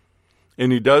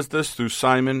 And he does this through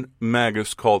Simon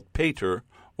Magus, called Pater,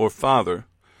 or Father,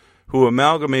 who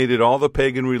amalgamated all the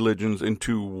pagan religions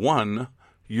into one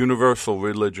universal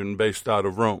religion based out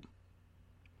of Rome.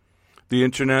 The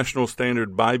International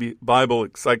Standard Bible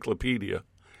Encyclopedia,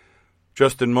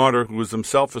 Justin Martyr, who was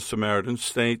himself a Samaritan,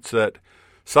 states that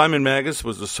Simon Magus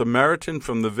was a Samaritan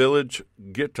from the village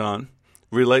Gitton,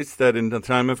 relates that in the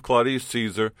time of Claudius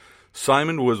Caesar,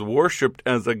 Simon was worshipped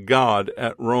as a god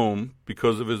at Rome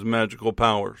because of his magical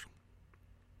powers.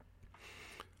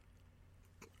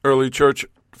 Early church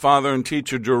father and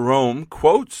teacher Jerome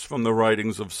quotes from the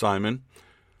writings of Simon.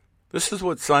 This is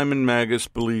what Simon Magus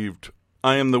believed.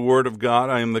 I am the Word of God,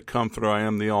 I am the Comforter, I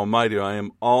am the Almighty, I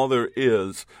am all there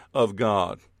is of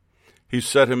God. He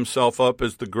set himself up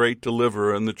as the great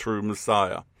deliverer and the true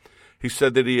Messiah. He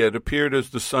said that he had appeared as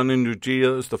the Son in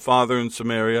Judea, as the Father in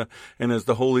Samaria, and as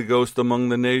the Holy Ghost among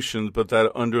the nations, but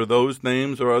that under those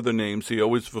names or other names he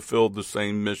always fulfilled the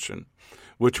same mission,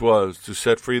 which was to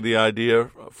set free the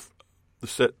idea of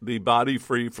set the body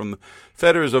free from the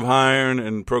fetters of iron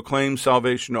and proclaim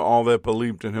salvation to all that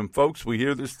believed in him. Folks, we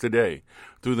hear this today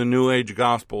through the New Age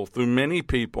gospel, through many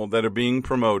people that are being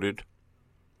promoted,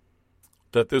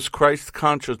 that this Christ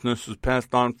consciousness is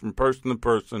passed on from person to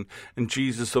person, and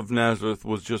Jesus of Nazareth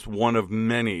was just one of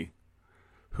many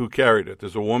who carried it.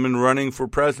 There's a woman running for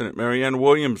president, Marianne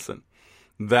Williamson.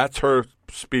 That's her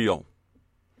spiel.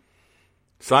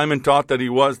 Simon taught that he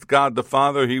was God the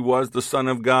Father, he was the Son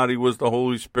of God, he was the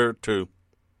Holy Spirit too.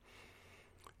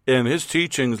 And his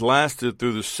teachings lasted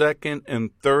through the 2nd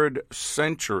and 3rd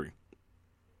century,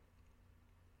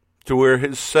 to where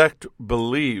his sect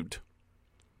believed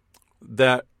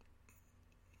that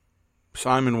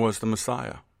Simon was the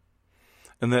Messiah,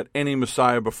 and that any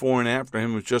Messiah before and after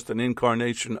him was just an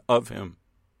incarnation of him.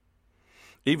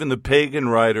 Even the pagan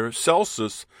writer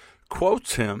Celsus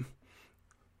quotes him,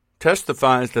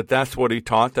 testifies that that's what he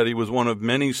taught, that he was one of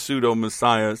many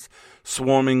pseudo-messiahs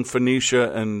swarming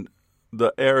Phoenicia and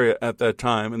the area at that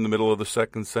time in the middle of the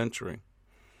 2nd century.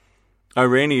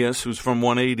 Irenaeus, who's from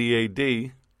 180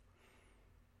 A.D.,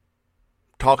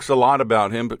 talks a lot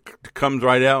about him, but comes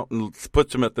right out and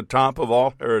puts him at the top of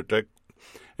all heretics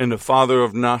and the father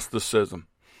of Gnosticism.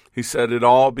 He said it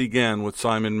all began with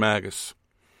Simon Magus.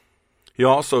 He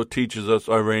also teaches us,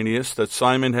 Irenaeus, that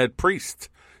Simon had priests.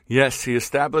 Yes, he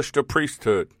established a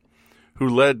priesthood who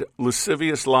led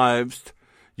lascivious lives,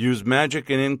 used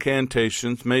magic and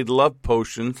incantations, made love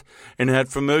potions, and had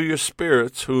familiar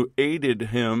spirits who aided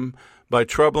him by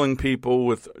troubling people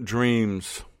with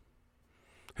dreams.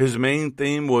 His main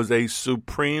theme was a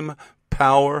supreme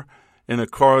power and a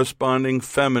corresponding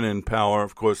feminine power.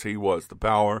 Of course, he was the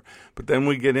power. But then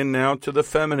we get in now to the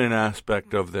feminine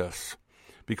aspect of this,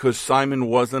 because Simon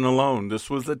wasn't alone. This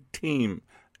was a team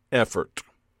effort.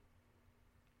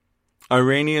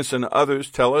 Irenaeus and others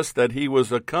tell us that he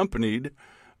was accompanied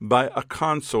by a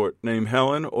consort named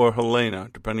Helen or Helena,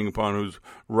 depending upon who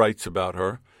writes about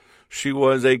her. She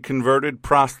was a converted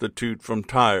prostitute from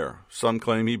Tyre. Some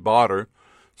claim he bought her.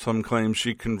 Some claim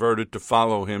she converted to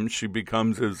follow him. She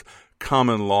becomes his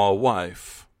common-law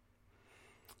wife.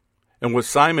 And what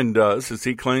Simon does is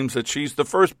he claims that she's the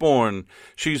firstborn.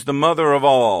 She's the mother of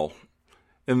all.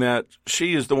 in that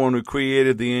she is the one who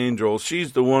created the angels.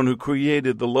 She's the one who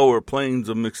created the lower planes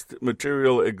of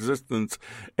material existence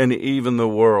and even the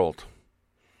world.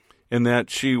 In that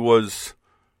she was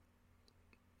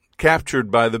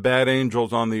captured by the bad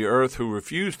angels on the earth who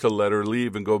refused to let her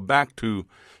leave and go back to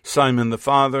Simon the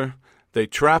Father. They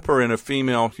trap her in a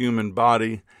female human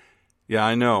body. Yeah,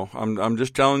 I know. I'm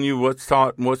just telling you what's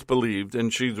taught and what's believed.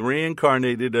 And she's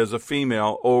reincarnated as a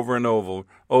female over and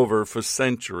over for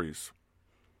centuries.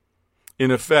 In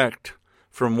effect,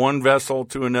 from one vessel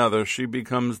to another, she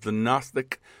becomes the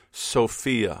Gnostic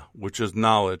Sophia, which is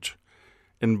knowledge,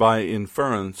 and by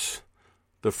inference,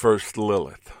 the first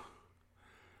Lilith.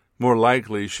 More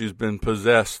likely, she's been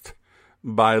possessed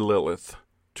by Lilith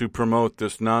to promote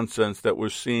this nonsense that we're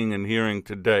seeing and hearing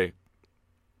today.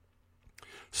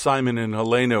 Simon and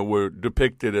Helena were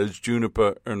depicted as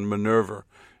Juniper and Minerva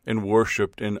and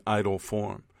worshipped in idol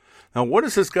form. Now, what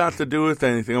has this got to do with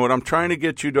anything? What I'm trying to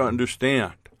get you to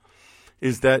understand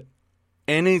is that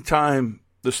anytime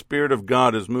the Spirit of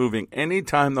God is moving,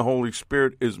 anytime the Holy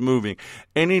Spirit is moving,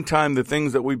 anytime the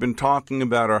things that we've been talking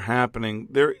about are happening,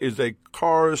 there is a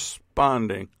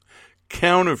corresponding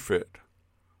counterfeit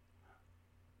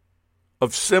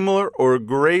of similar or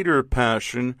greater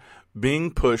passion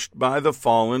being pushed by the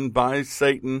fallen, by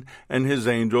Satan and his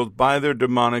angels, by their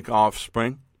demonic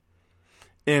offspring.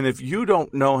 And if you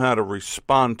don't know how to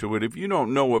respond to it, if you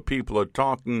don't know what people are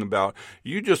talking about,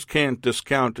 you just can't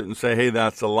discount it and say, hey,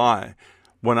 that's a lie.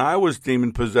 When I was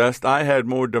demon-possessed, I had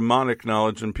more demonic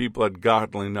knowledge than people had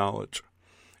godly knowledge.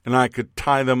 And I could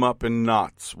tie them up in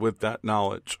knots with that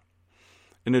knowledge.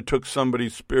 And it took somebody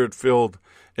spirit-filled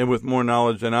and with more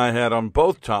knowledge than I had on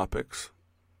both topics,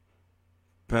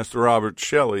 Pastor Robert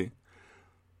Shelley,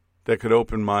 that could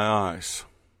open my eyes.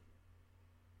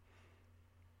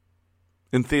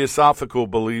 In theosophical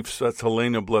beliefs, that's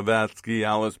Helena Blavatsky,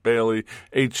 Alice Bailey,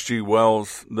 H.G.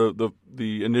 Wells, the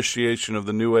initiation of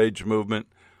the New Age movement.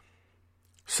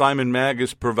 Simon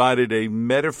Magus provided a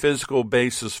metaphysical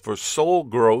basis for soul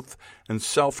growth and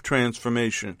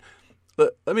self-transformation.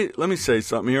 Let me say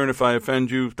something here, and if I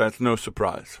offend you, that's no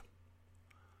surprise.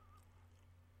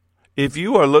 If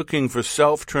you are looking for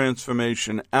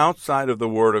self-transformation outside of the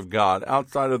Word of God,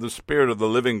 outside of the Spirit of the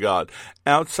living God,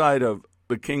 outside of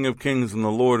the King of Kings and the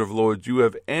Lord of Lords, you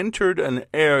have entered an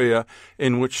area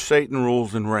in which Satan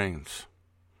rules and reigns.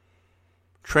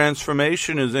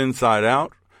 Transformation is inside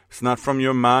out. It's not from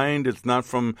your mind. It's not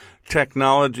from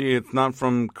technology. It's not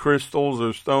from crystals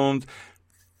or stones.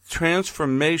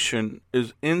 Transformation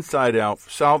is inside out.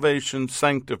 Salvation,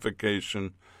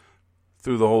 sanctification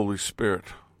through the Holy Spirit.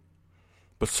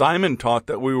 But Simon taught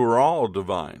that we were all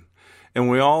divine, and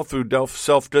we all, through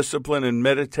self-discipline and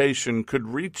meditation, could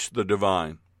reach the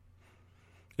divine.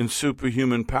 And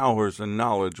superhuman powers and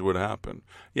knowledge would happen.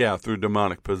 Yeah, through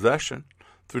demonic possession,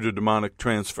 through the demonic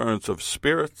transference of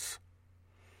spirits.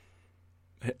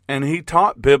 And he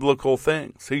taught biblical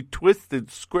things. He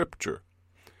twisted Scripture,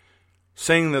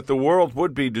 saying that the world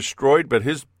would be destroyed, but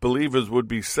his believers would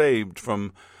be saved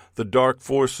from the dark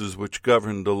forces which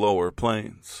governed the lower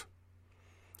planes.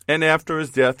 And after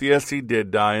his death, yes, he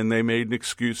did die, and they made an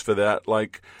excuse for that,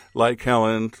 like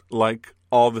Helen, like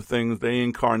all the things they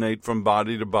incarnate from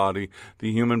body to body.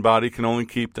 The human body can only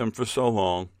keep them for so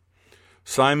long.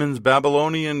 Simon's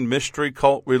Babylonian mystery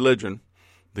cult religion,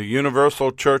 the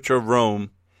Universal Church of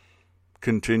Rome,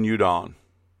 continued on.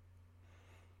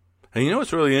 And you know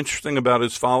what's really interesting about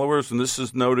his followers, and this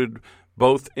is noted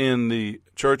both in the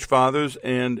Church Fathers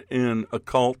and in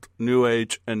occult, New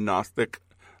Age, and Gnostic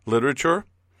literature?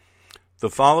 The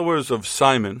followers of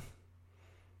Simon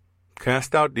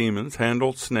cast out demons,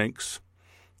 handled snakes,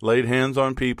 laid hands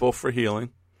on people for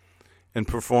healing, and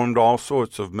performed all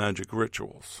sorts of magic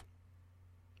rituals.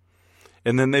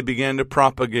 And then they began to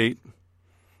propagate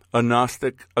a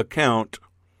Gnostic account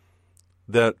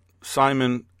that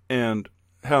Simon and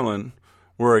Helen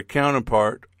were a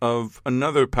counterpart of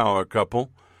another power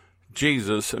couple,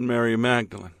 Jesus and Mary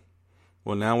Magdalene.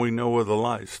 Well, now we know where the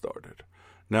lies started.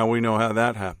 Now we know how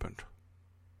that happened.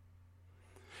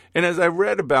 And as I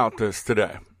read about this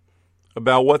today,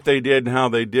 about what they did and how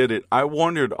they did it, I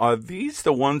wondered, are these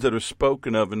the ones that are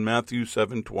spoken of in Matthew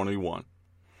 7:21?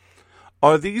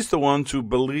 Are these the ones who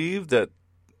believe that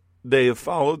they have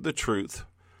followed the truth,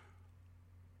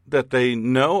 that they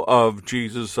know of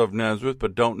Jesus of Nazareth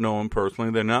but don't know him personally,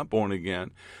 they're not born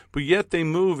again, but yet they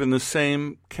move in the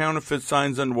same counterfeit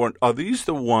signs and wonders? Are these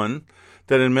the one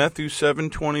that in Matthew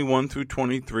 7:21 through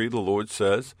 23 the Lord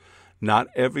says, "Not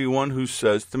everyone who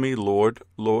says to me, 'Lord,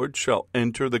 Lord,' shall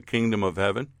enter the kingdom of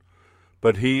heaven,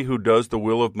 but he who does the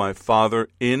will of my Father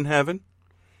in heaven"?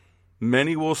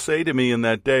 Many will say to me in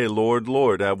that day, Lord,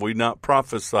 Lord, have we not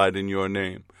prophesied in your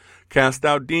name, cast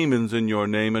out demons in your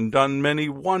name, and done many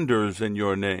wonders in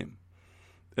your name?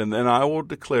 And then I will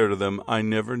declare to them, I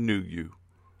never knew you.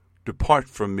 Depart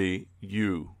from me,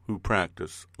 you who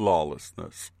practice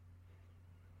lawlessness.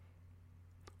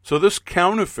 So this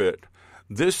counterfeit,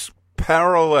 this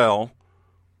parallel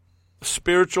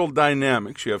spiritual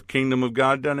dynamics, you have kingdom of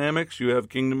God dynamics, you have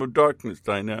kingdom of darkness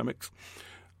dynamics.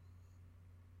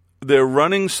 They're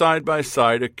running side by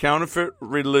side, a counterfeit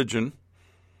religion,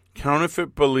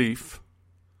 counterfeit belief,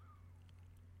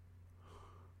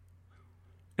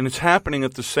 and it's happening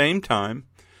at the same time.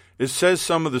 It says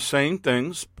some of the same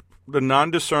things. The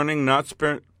non-discerning,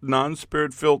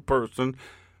 non-spirit-filled person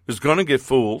is going to get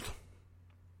fooled.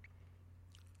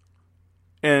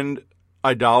 And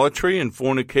idolatry and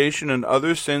fornication and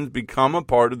other sins become a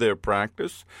part of their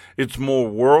practice. It's more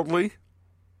worldly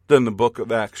than the book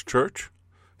of Acts church.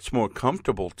 It's more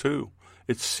comfortable, too.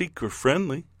 It's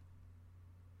seeker-friendly.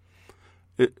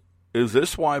 Is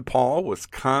this why Paul was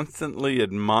constantly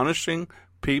admonishing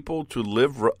people to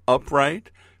live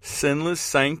upright, sinless,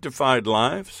 sanctified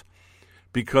lives?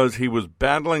 Because he was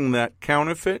battling that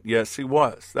counterfeit? Yes, he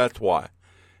was. That's why.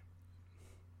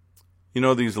 You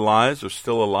know, these lies are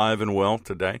still alive and well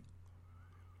today.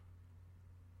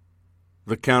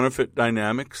 The counterfeit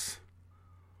dynamics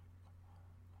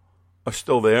are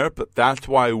still there, but that's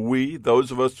why we,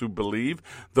 those of us who believe,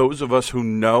 those of us who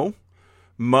know,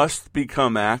 must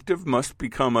become active, must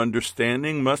become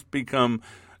understanding, must become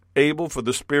able for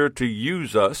the Spirit to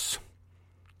use us,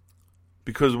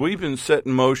 because we've been set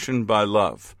in motion by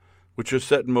love, which is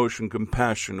set in motion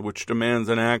compassion, which demands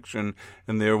an action,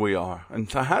 and there we are.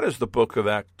 And so how does the book of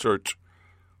Acts Church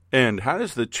end? How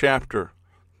does the chapter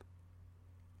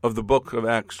of the book of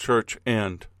Acts Church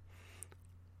end?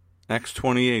 Acts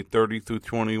 28, 30 through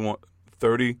 31.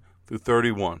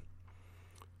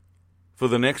 For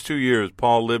the next 2 years,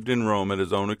 Paul lived in Rome at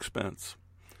his own expense.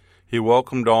 He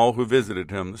welcomed all who visited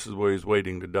him. This is where he's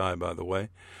waiting to die, by the way.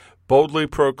 Boldly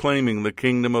proclaiming the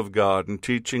kingdom of God and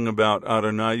teaching about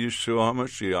Adonai Yeshua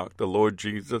HaMashiach, the Lord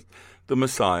Jesus, the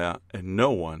Messiah, and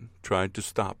no one tried to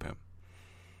stop him.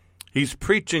 He's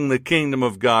preaching the kingdom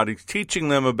of God. He's teaching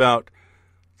them about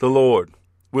the Lord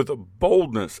with a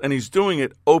boldness, and he's doing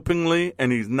it openly,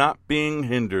 and he's not being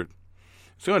hindered.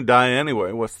 He's going to die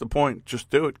anyway. What's the point? Just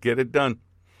do it. Get it done.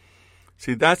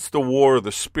 See, that's the war of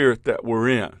the Spirit that we're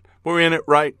in. We're in it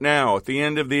right now at the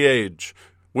end of the age.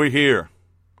 We're here.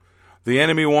 The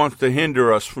enemy wants to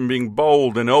hinder us from being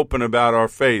bold and open about our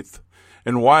faith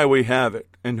and why we have it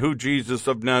and who Jesus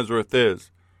of Nazareth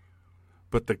is.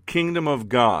 But the kingdom of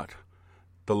God,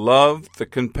 the love, the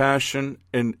compassion,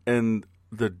 and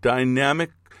the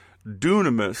dynamic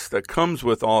dunamis that comes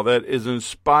with all that is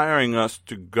inspiring us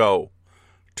to go,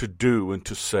 to do, and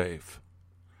to save.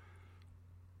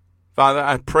 Father,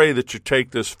 I pray that you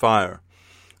take this fire.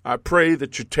 I pray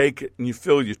that you take it and you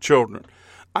fill your children.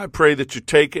 I pray that you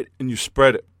take it and you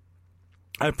spread it.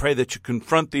 I pray that you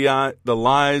confront the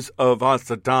lies of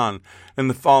Satan and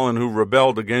the fallen who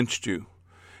rebelled against you.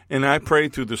 And I pray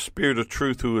through the Spirit of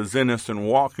truth who is in us and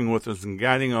walking with us and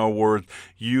guiding our words,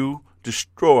 you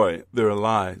destroy their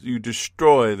lies. You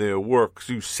destroy their works.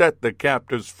 You set the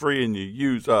captives free and you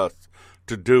use us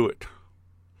to do it.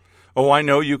 Oh, I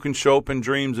know you can show up in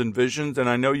dreams and visions, and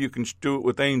I know you can do it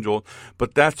with angels,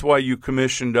 but that's why you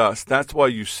commissioned us. That's why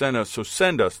you sent us. So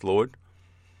send us, Lord.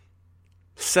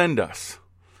 Send us.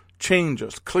 Change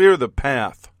us. Clear the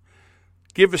path.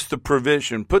 Give us the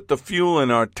provision. Put the fuel in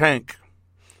our tank.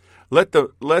 Let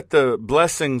the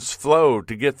blessings flow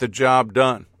to get the job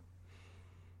done.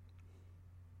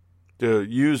 To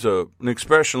use an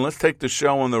expression, let's take the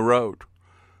show on the road.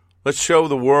 Let's show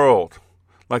the world,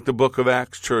 like the book of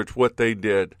Acts Church, what they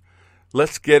did.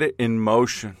 Let's get it in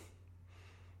motion.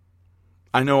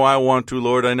 I know I want to,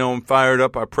 Lord. I know I'm fired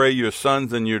up. I pray your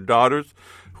sons and your daughters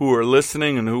who are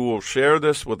listening and who will share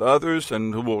this with others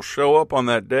and who will show up on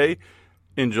that day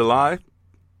in July,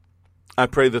 I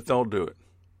pray that they'll do it.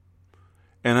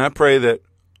 And I pray that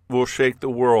we'll shake the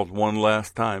world one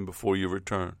last time before you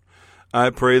return. I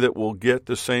pray that we'll get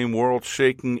the same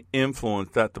world-shaking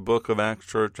influence that the book of Acts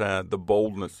Church had, the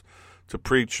boldness to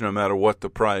preach no matter what the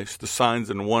price, the signs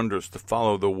and wonders to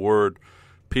follow the word.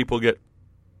 People get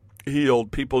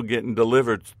healed, people getting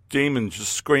delivered, demons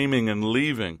just screaming and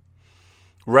leaving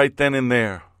right then and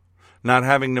there, not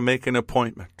having to make an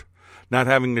appointment, not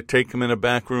having to take them in a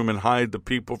back room and hide the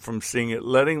people from seeing it,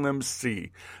 letting them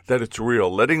see that it's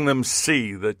real, letting them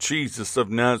see that Jesus of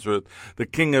Nazareth, the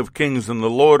King of Kings and the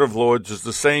Lord of Lords, is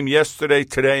the same yesterday,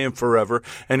 today, and forever,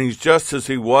 and he's just as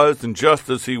he was and just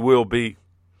as he will be.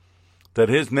 that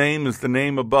his name is the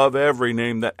name above every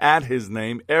name, that at his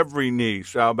name every knee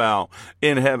shall bow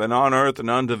in heaven, on earth, and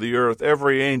under the earth.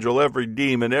 Every angel, every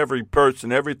demon, every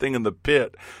person, everything in the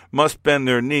pit must bend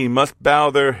their knee, must bow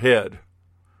their head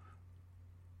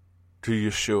to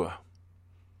Yeshua,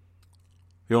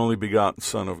 the only begotten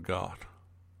Son of God.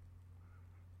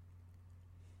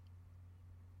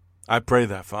 I pray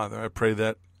that, Father. I pray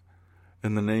that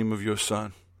in the name of your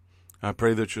Son. I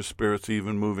pray that your Spirit's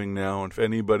even moving now. And if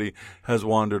anybody has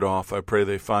wandered off, I pray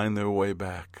they find their way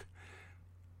back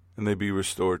and they be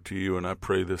restored to you. And I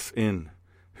pray this in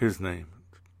his name,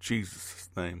 Jesus'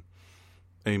 name.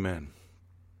 Amen.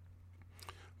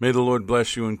 May the Lord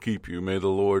bless you and keep you. May the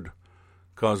Lord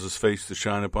cause his face to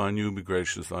shine upon you, be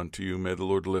gracious unto you. May the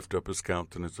Lord lift up his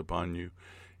countenance upon you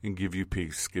and give you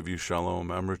peace, give you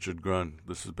shalom. I'm Richard Grund.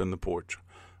 This has been The Porch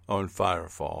on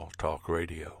Firefall Talk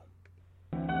Radio.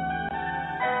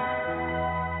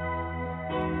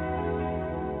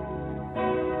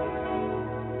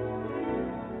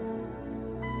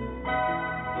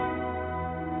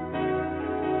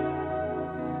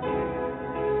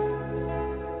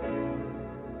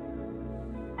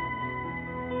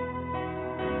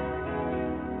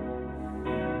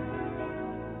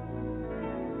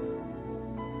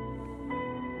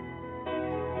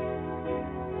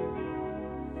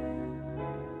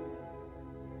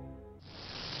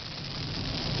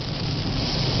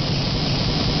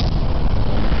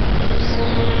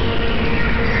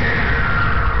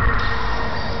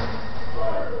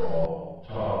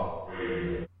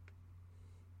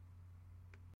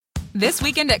 This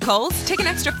weekend at Kohl's, take an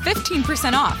extra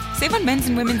 15% off. Save on men's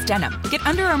and women's denim. Get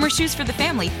Under Armour shoes for the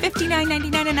family,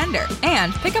 $59.99 and under.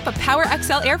 And pick up a Power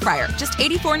XL air fryer, just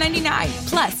 $84.99.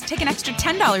 Plus, take an extra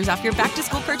 $10 off your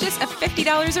back-to-school purchase of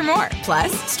 $50 or more.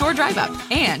 Plus, store drive-up.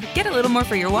 And get a little more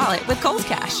for your wallet with Kohl's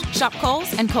Cash. Shop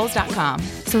Kohl's and Kohl's.com.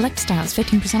 Select styles,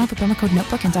 15% off with promo code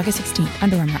Notebook ends August 16th.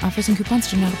 Under Armour offers and coupons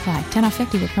do not apply. 10 off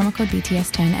 50 with promo code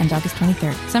BTS10 and August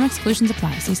 23rd. Some exclusions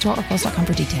apply. See store or Kohl's.com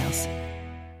for details.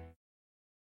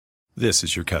 This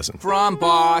is your cousin. From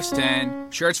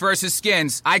Boston. Shirts versus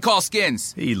skins. I call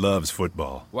skins. He loves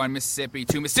football. 1 Mississippi,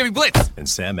 2 Mississippi Blitz. And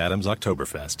Sam Adams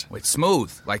Oktoberfest. With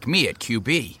smooth, like me at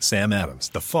QB. Sam Adams,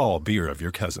 the fall beer of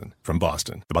your cousin. From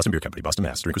Boston. The Boston Beer Company, Boston,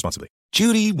 Mass. Drink responsibly.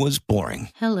 Judy was boring.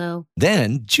 Hello.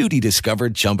 Then Judy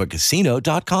discovered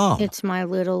ChumbaCasino.com. It's my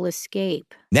little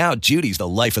escape. Now Judy's the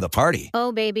life of the party.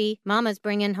 Oh, baby, mama's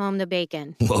bringing home the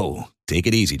bacon. Whoa, take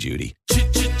it easy, Judy.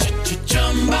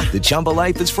 The Chumba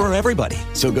life is for everybody.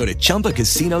 So go to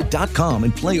ChumbaCasino.com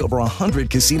and play over 100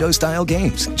 casino-style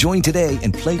games. Join today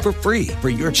and play for free for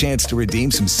your chance to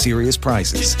redeem some serious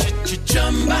prizes.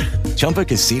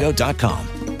 ChumbaCasino.com.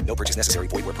 No purchase necessary.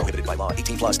 Void where prohibited by law.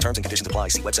 18 plus terms and conditions apply.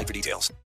 See website for details.